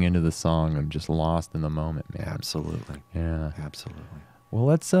singing to the song and just lost in the moment, man. Absolutely. Yeah. Absolutely. Well,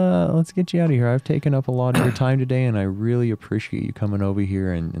 let's get you out of here. I've taken up a lot of your time today, and I really appreciate you coming over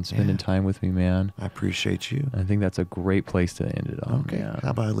here and spending time with me, man. I appreciate you. I think that's a great place to end it on. Okay. Yeah.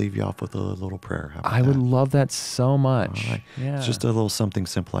 How about I leave you off with a little prayer? I would love that so much. All right. Yeah. It's just a little something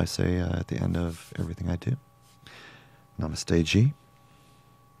simple I say at the end of everything I do. Namaste, Ji.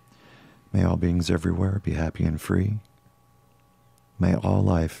 May all beings everywhere be happy and free. May all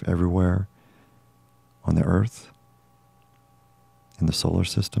life everywhere on the earth, in the solar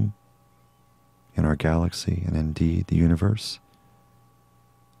system, in our galaxy, and indeed the universe,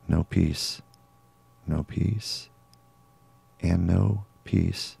 know peace, no peace, and no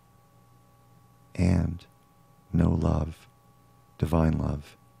peace, and no love, divine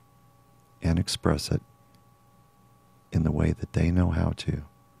love, and express it in the way that they know how to,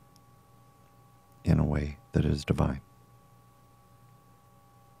 in a way that is divine.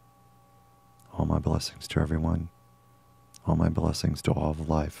 All my blessings to everyone. All my blessings to all of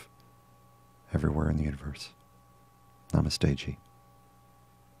life, everywhere in the universe. Namaste, Ji.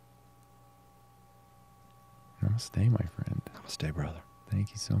 Namaste, my friend. Namaste, brother.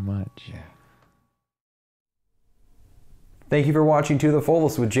 Thank you so much. Yeah. Thank you for watching To the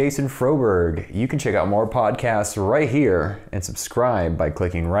Fullest with Jason Froberg. You can check out more podcasts right here and subscribe by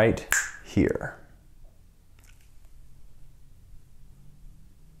clicking right here.